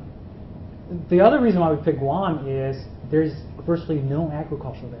 The other reason why we picked Guam is there's virtually no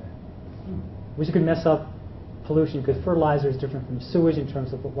agriculture there, which could mess up pollution because fertilizer is different from sewage in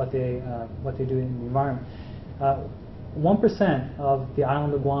terms of what they do in the environment. 1% of the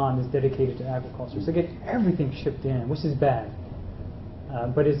island of Guam is dedicated to agriculture, so they get everything shipped in, which is bad,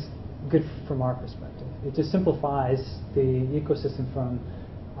 but it's good from our perspective. It just simplifies the ecosystem from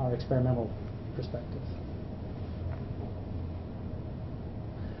our experimental perspective.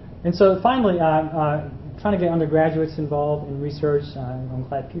 And so finally, trying to get undergraduates involved in research. I'm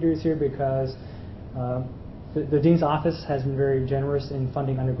glad Peter is here because the Dean's Office has been very generous in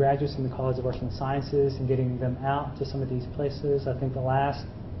funding undergraduates in the College of Arts and Sciences and getting them out to some of these places. I think the last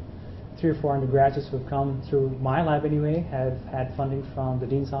 3 or 4 undergraduates who have come through my lab anyway have had funding from the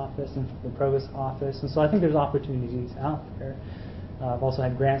Dean's Office and from the Provost's Office. And so I think there's opportunities out there. I've also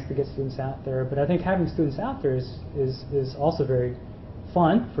had grants to get students out there. But I think having students out there is also very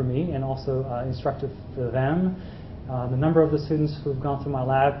fun for me and also instructive for them. The number of the students who have gone through my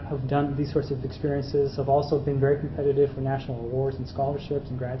lab have done these sorts of experiences have also been very competitive for national awards and scholarships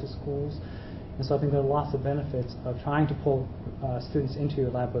in graduate schools. And so I think there are lots of benefits of trying to pull students into your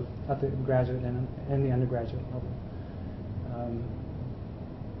lab both at the graduate and the undergraduate level.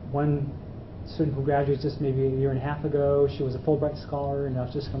 One student who graduated just maybe a year and a half ago, she was a Fulbright scholar and now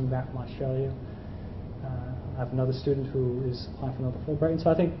she's just coming back from Australia. I have another student who is applying for another Fulbright. And so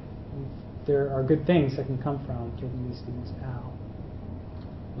I think there are good things that can come from getting these students out.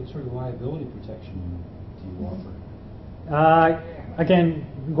 What sort of liability protection do you offer? Again,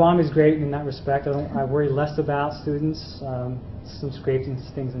 Guam is great in that respect. I worry less about students, some scraping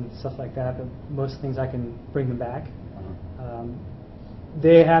things and stuff like that, but most things I can bring them back.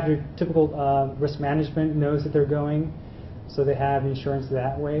 They have your typical risk management, knows that they're going, so they have insurance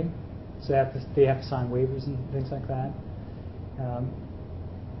that way. So they have to sign waivers and things like that.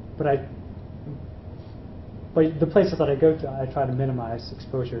 But the places that I go to, I try to minimize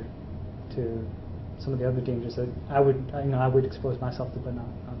exposure to some of the other dangers that I would expose myself to, but not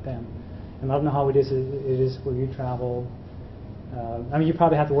them. And I don't know how it is where you travel. I mean, you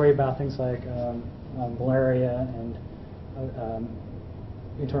probably have to worry about things like malaria and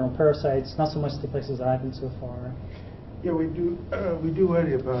internal parasites. Not so much the places that I've been so far. Yeah, we do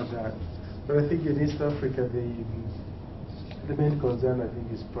worry about that. But I think in East Africa, the main concern, I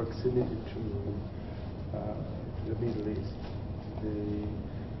think, is proximity to the Middle East.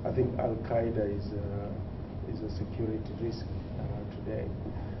 I think Al-Qaeda is a security risk today.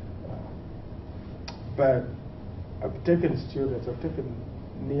 But I've taken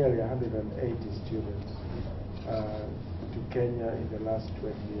nearly 180 students to Kenya in the last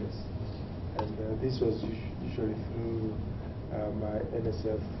 20 years. And this was usually through my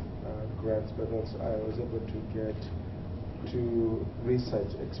NSF grants, but also I was able to get 2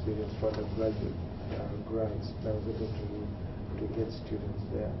 research experience for the graduate grants. And I was able to get students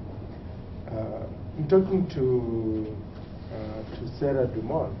there. In talking to Sarah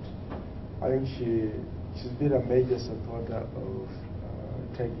Dumont, I think she's been a major supporter of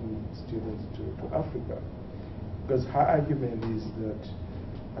taking students to Africa, because her argument is that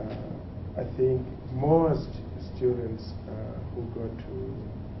I think most students who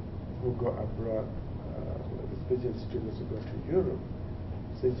go abroad, especially students who go to Europe,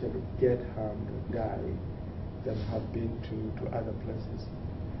 essentially get harmed or die than have been to other places.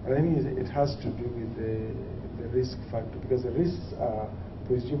 And I think it has to do with the risk factor, because the risks are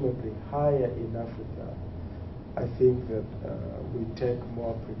presumably higher in Africa. I think that we take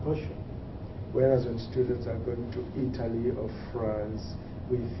more precaution, whereas when students are going to Italy or France,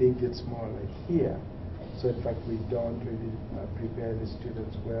 we think it's more like here. So in fact, we don't really prepare the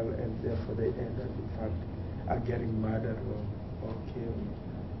students well, and therefore they end up, in fact, are getting murdered or killed.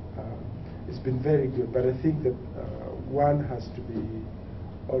 It's been very good, but I think that one has to be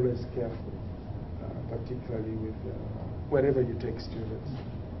always careful, particularly with wherever you take students,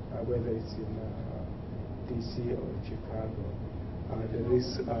 whether it's in DC or Chicago. The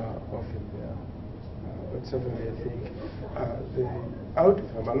risks are often there. But certainly I think the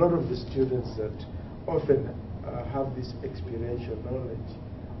outcome, a lot of the students that often have this experiential knowledge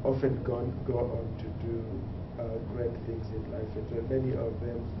often go on to do great things in life. And many of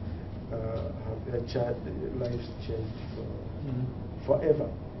them have their lives changed forever.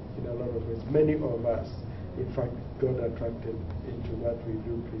 in a lot of ways. Many of us, in fact, got attracted into what we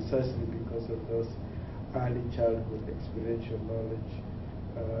do precisely because of those early childhood experiential knowledge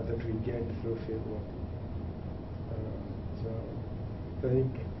that we gained through fieldwork. So I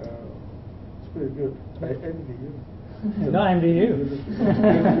think it's pretty good. I envy you. No, I envy you.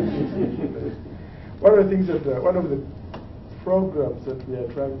 One of the things that one of the programs that we are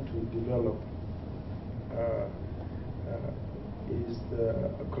trying to develop is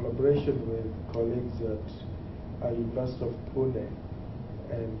a collaboration with colleagues at University of Pune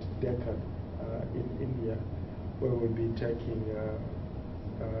and Deccan in India, where we'll be taking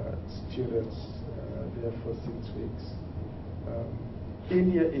students there for 6 weeks.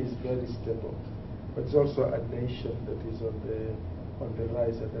 India is very stable, but it's also a nation that is on the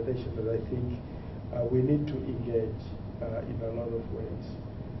rise, and a nation that I think we need to engage in a lot of ways.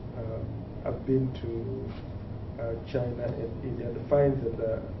 I've been to China and India and find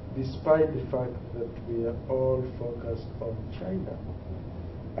that despite the fact that we are all focused on China,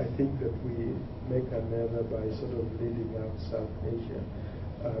 I think that we make an error by sort of leaving out South Asia,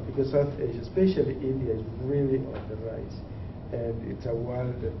 because South Asia, especially India, is really on the rise, and it's a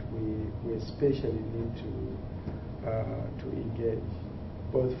world that we especially need to engage,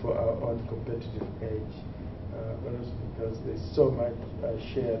 both for our own competitive edge, but also because there's so much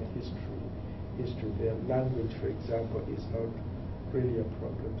shared history there. Language, for example, is not really a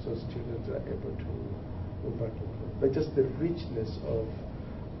problem, so students are able to go back and forth. But just the richness of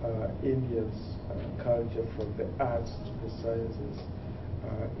India's culture, from the arts to the sciences,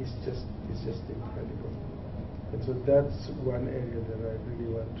 is just incredible. And so that's one area that I really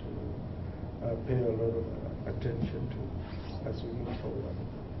want to pay a lot of attention to as we move forward.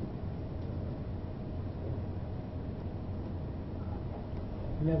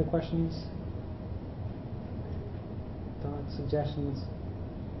 Any other questions? Thoughts, suggestions?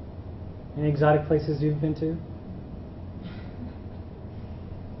 Any exotic places you've been to?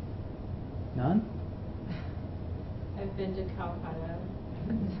 None? I've been to Calcutta,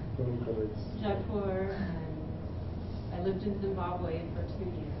 Jaipur, and I lived in Zimbabwe for 2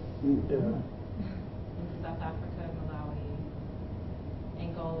 years. Yeah. In South Africa, Malawi,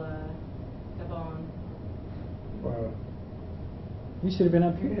 Angola, Gabon. Wow. You should have been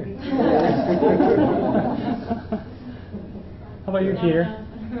up here. How about you, Peter?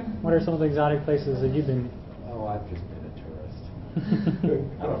 What are some of the exotic places that you've been? Oh, I've just been a tourist.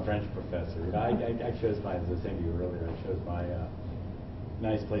 I'm a French professor. You know, I chose my, as I was saying to you earlier, I chose my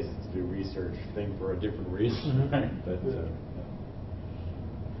nice places to do research thing for a different reason. Mm-hmm. Right? But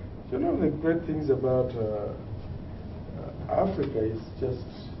So one of the great things about Africa is just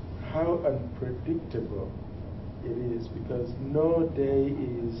how unpredictable it is, because no day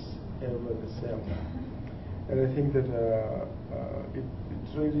is ever the same. And I think that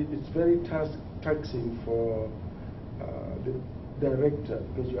it's very taxing for the director,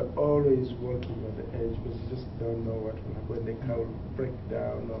 because you're always working on the edge, because you just don't know what will happen when the car will break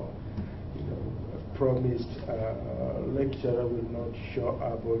down, or a promised lecturer will not show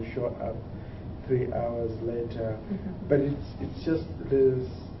up, or show up 3 hours later. But it's just this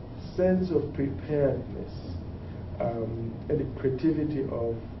sense of preparedness and the creativity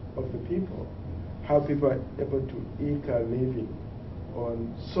of the people. How people are able to eke a living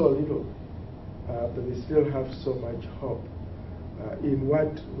on so little, but they still have so much hope in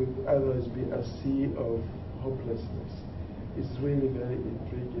what would otherwise be a sea of hopelessness. It's really very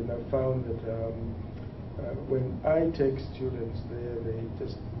intriguing. I found that when I take students there, they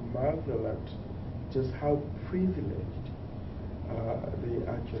just marvel at just how privileged they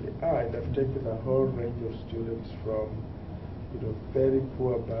actually are. And I've taken a whole range of students from very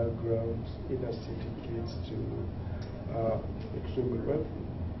poor backgrounds, inner city kids, to extremely wealthy.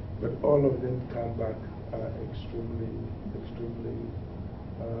 But all of them come back extremely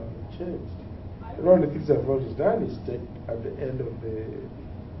changed. And one of the things I've always done is take, at the end of the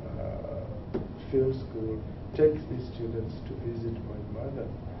field school, take these students to visit my mother.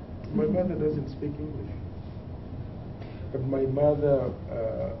 My mother doesn't speak English, but my mother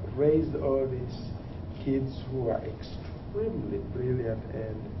raised all these kids who are extremely brilliant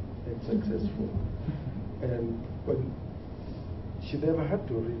and successful. And when she never had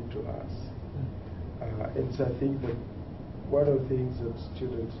to read to us. And so I think that one of the things that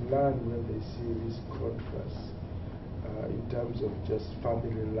students learn when they see these contrasts in terms of just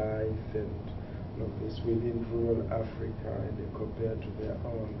family life and this within rural Africa, and they compare to their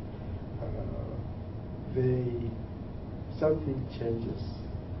own, something changes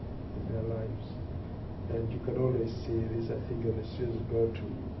in their lives. And you can always see this, I think, when the students go to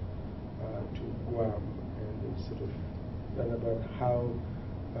Guam, and they sort of learn about how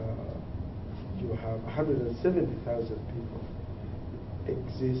you have 170,000 people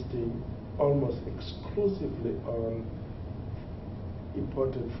existing almost exclusively on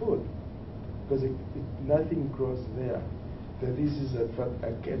imported food, because nothing grows there. That this is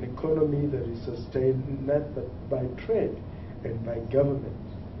an economy that is sustained not but by trade and by government.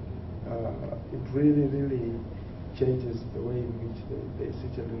 It really, really changes the way in which they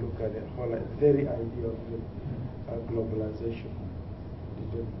essentially look at the whole very idea of globalization,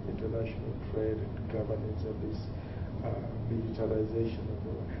 international trade and governance of this militarization of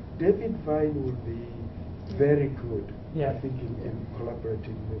the world. David Vine will be very good, Yeah. I think, in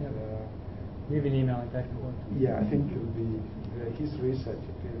collaborating with. Yeah. We've been emailing back and forth. Yeah, I think it'll be his research.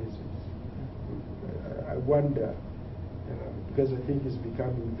 Really is. I wonder, because I think it's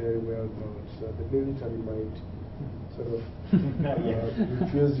becoming very well known. So the military might sort of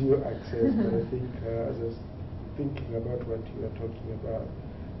refuse you access, but I think as I was thinking about what you are talking about,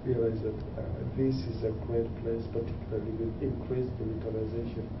 realize that this is a great place, particularly with increased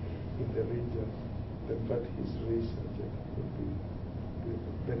militarization in the region, that what his research will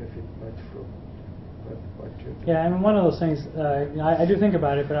benefit much from what you're doing. Yeah, and one of those things, I do think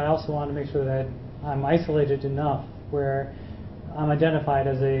about it, but I also want to make sure that I'm isolated enough where I'm identified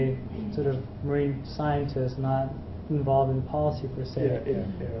as a sort of marine scientist, not involved in policy per se,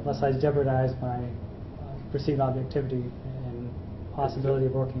 unless I jeopardize my perceived objectivity and possibility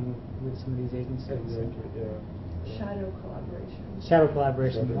of working with some of these agencies. Exactly, Shadow collaboration. Shadow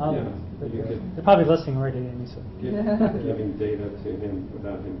collaboration. They're probably listening already. Giving data to him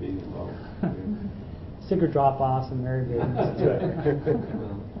without him being involved. Secret drop-offs and Mary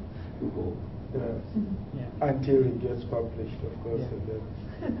Google. Until it gets published, of course, and then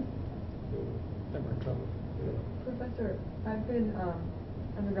Then we're in trouble. Professor, I've been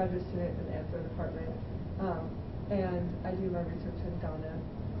undergraduate student in the answer department, and I do my research in Ghana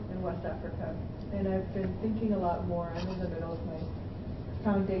in West Africa, and I've been thinking a lot more. I'm in the middle of my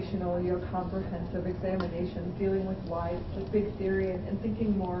foundational, comprehensive examinations dealing with why it's a big theory, and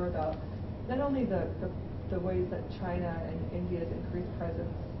thinking more about not only the ways that China and India's increased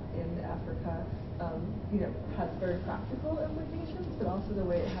presence in Africa has very practical implications, but also the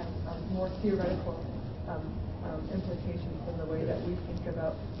way it has more theoretical implications in the way that we think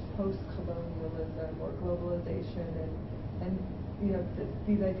about post-colonialism or globalization and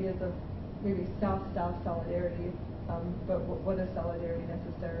these ideas of maybe South-South solidarity, but what is solidarity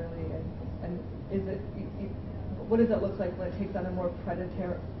necessarily, and is it what does it look like when it takes on a more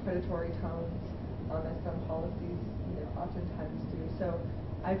predatory tone, as some policies oftentimes do? So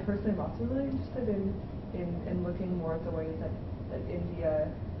I personally am also really interested in looking more at the ways that India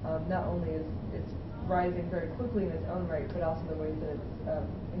not only is rising very quickly in its own right, but also the ways that it's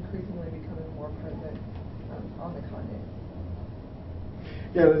increasingly becoming more present on the continent.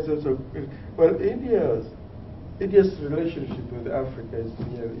 Yeah, that's also well. India's relationship with Africa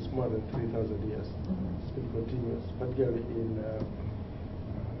is more than 3,000 years. It's been continuous, particularly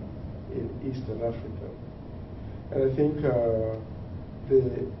in Eastern Africa, and I think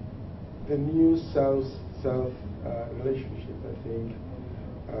the new South-South relationship, I think,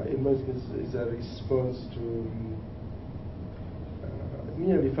 in most cases, is a response to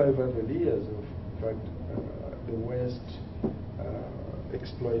nearly 500 years of, in fact, the West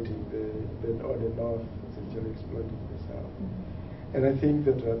exploiting the North, essentially exploiting the South. And I think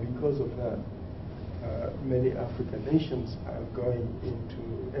that because of that, many African nations are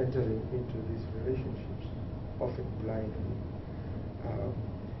entering into these relationships, often blindly.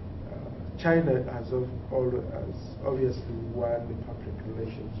 China has obviously won the public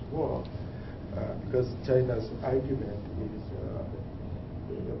relations war because China's argument is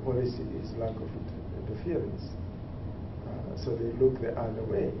the policy is lack of interference. So they look the other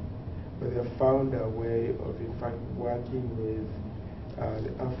way. But they have found a way of, in fact, working with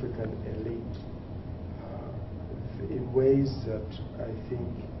the African elite in ways that I think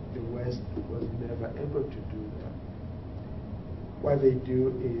the West was never able to do that. What they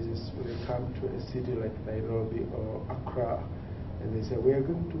do is when they come to a city like Nairobi or Accra, and they say, we are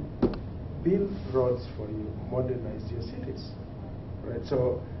going to build roads for you, modernize your cities. Right?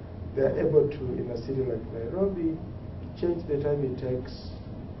 So they're able to, in a city like Nairobi, change the time it takes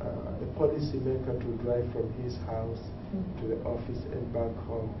a policymaker to drive from his house to the office and back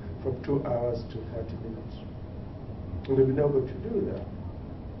home from 2 hours to 30 minutes. And they've been able to do that.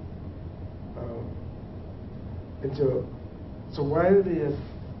 And so while they are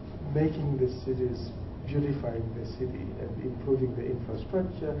making the cities, beautifying the city and improving the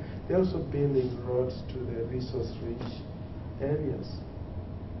infrastructure, they're also building roads to the resource-rich areas.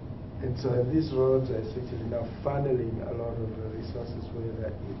 And so these roads are essentially now funneling a lot of the resources,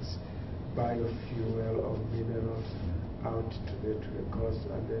 whether it's biofuel or minerals, out to the coast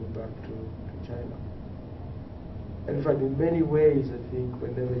and then back to China. And in fact, in many ways, I think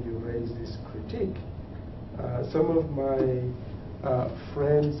whenever you raise this critique, some of my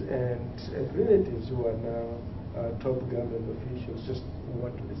friends and relatives who are now top government officials just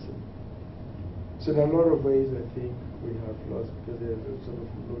won't listen. So in a lot of ways, I think we have lost because they're sort of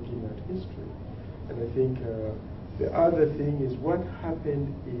looking at history. And I think the other thing is what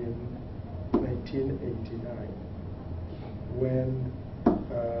happened in 1989 when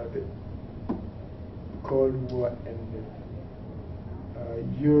the Cold War ended.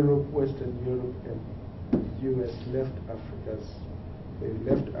 Europe, Western Europe, and the U.S. left Africa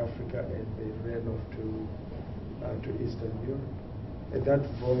and they ran off to Eastern Europe. And that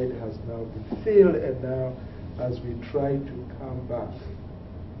void has now been filled, and now as we try to come back,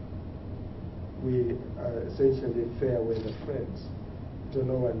 we are essentially fair weather friends. So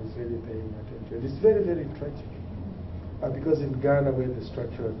no one is really paying attention. It's very, very tragic. Because in Ghana, where the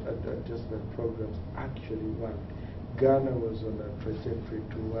structural adjustment programs actually worked, Ghana was on a trajectory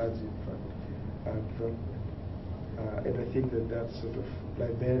towards, in fact, development. And I think that's sort of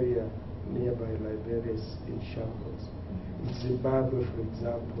Liberia, nearby Liberia is in shambles. In Zimbabwe, for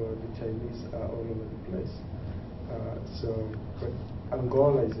example, the Chinese are all over the place. But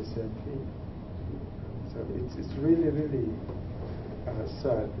Angola is the same thing. So it's really, really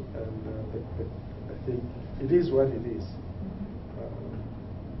sad, but I think it is what it is.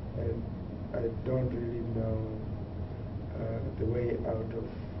 And I don't really know the way out of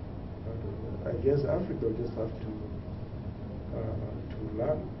that. I guess Africa will just have to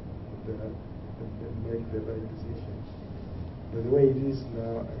learn that and make the right decisions. But the way it is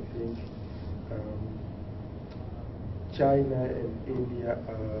now, I think China and India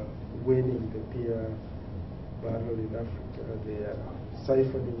are winning the beer battle in Africa. They are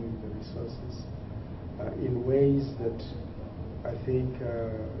siphoning the resources in ways that I think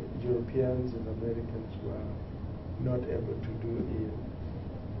Europeans and Americans were not able to do in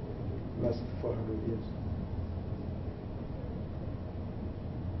the last 400 years.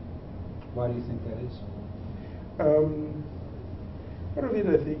 Why do you think that is? Part of it,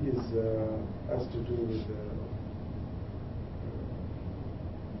 I think, has to do with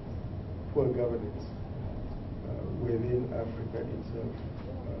poor governance within Africa itself.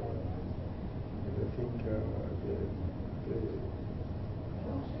 And I think the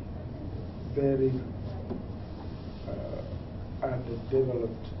very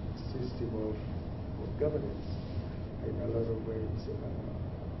underdeveloped system of governance in a lot of ways,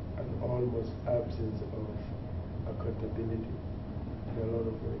 an almost absence of accountability in a lot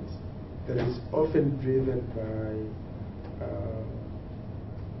of ways, that is often driven by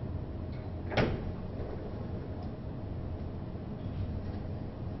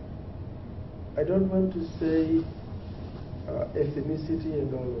I don't want to say ethnicity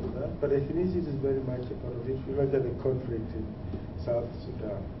and all of that, but ethnicity is very much a part of it. If you look at the conflict in South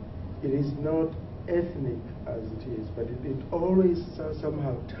Sudan, it is not ethnic as it is, but it always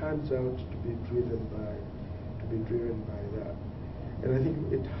somehow turns out to be driven by that. And I think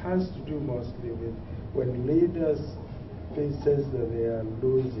it has to do mostly with when leaders sense that they are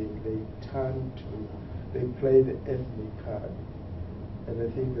losing, they play the ethnic card. And I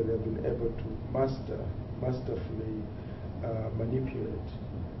think that they've been able to masterfully manipulate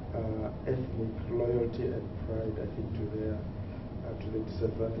ethnic loyalty and pride, I think, to the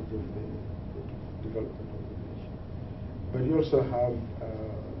disadvantage of the development of the nation. But you also have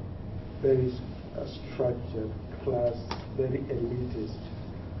very structured class, very elitist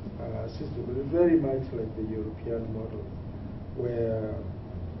system, but very much like the European model, where,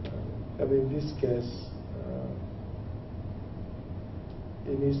 in this case,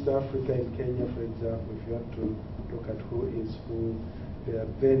 in East Africa, in Kenya, for example, if you want to look at who is who, there are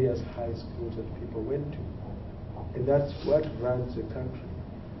various high schools that people went to. And that's what runs the country.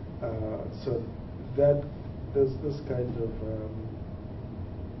 So that those kinds of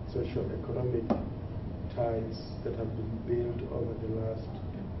socio-economic ties that have been built over the last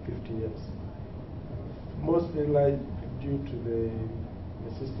 50 years, mostly due to the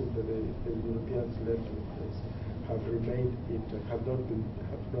system that the Europeans left in place, have remained intact, have not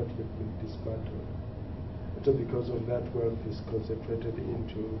yet been dismantled. So because of that, wealth is concentrated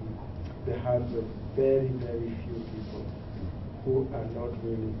into the hands of very, very few people who are not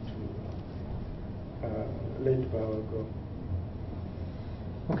willing to let power go.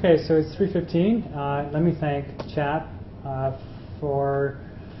 Okay, so it's 3:15. Let me thank Chap for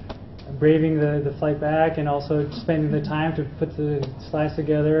braving the flight back and also spending the time to put the slides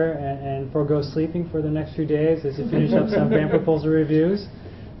together and forego sleeping for the next few days as you finish up some grant proposal reviews.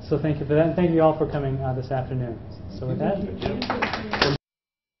 So thank you for that, and thank you all for coming this afternoon. So with that.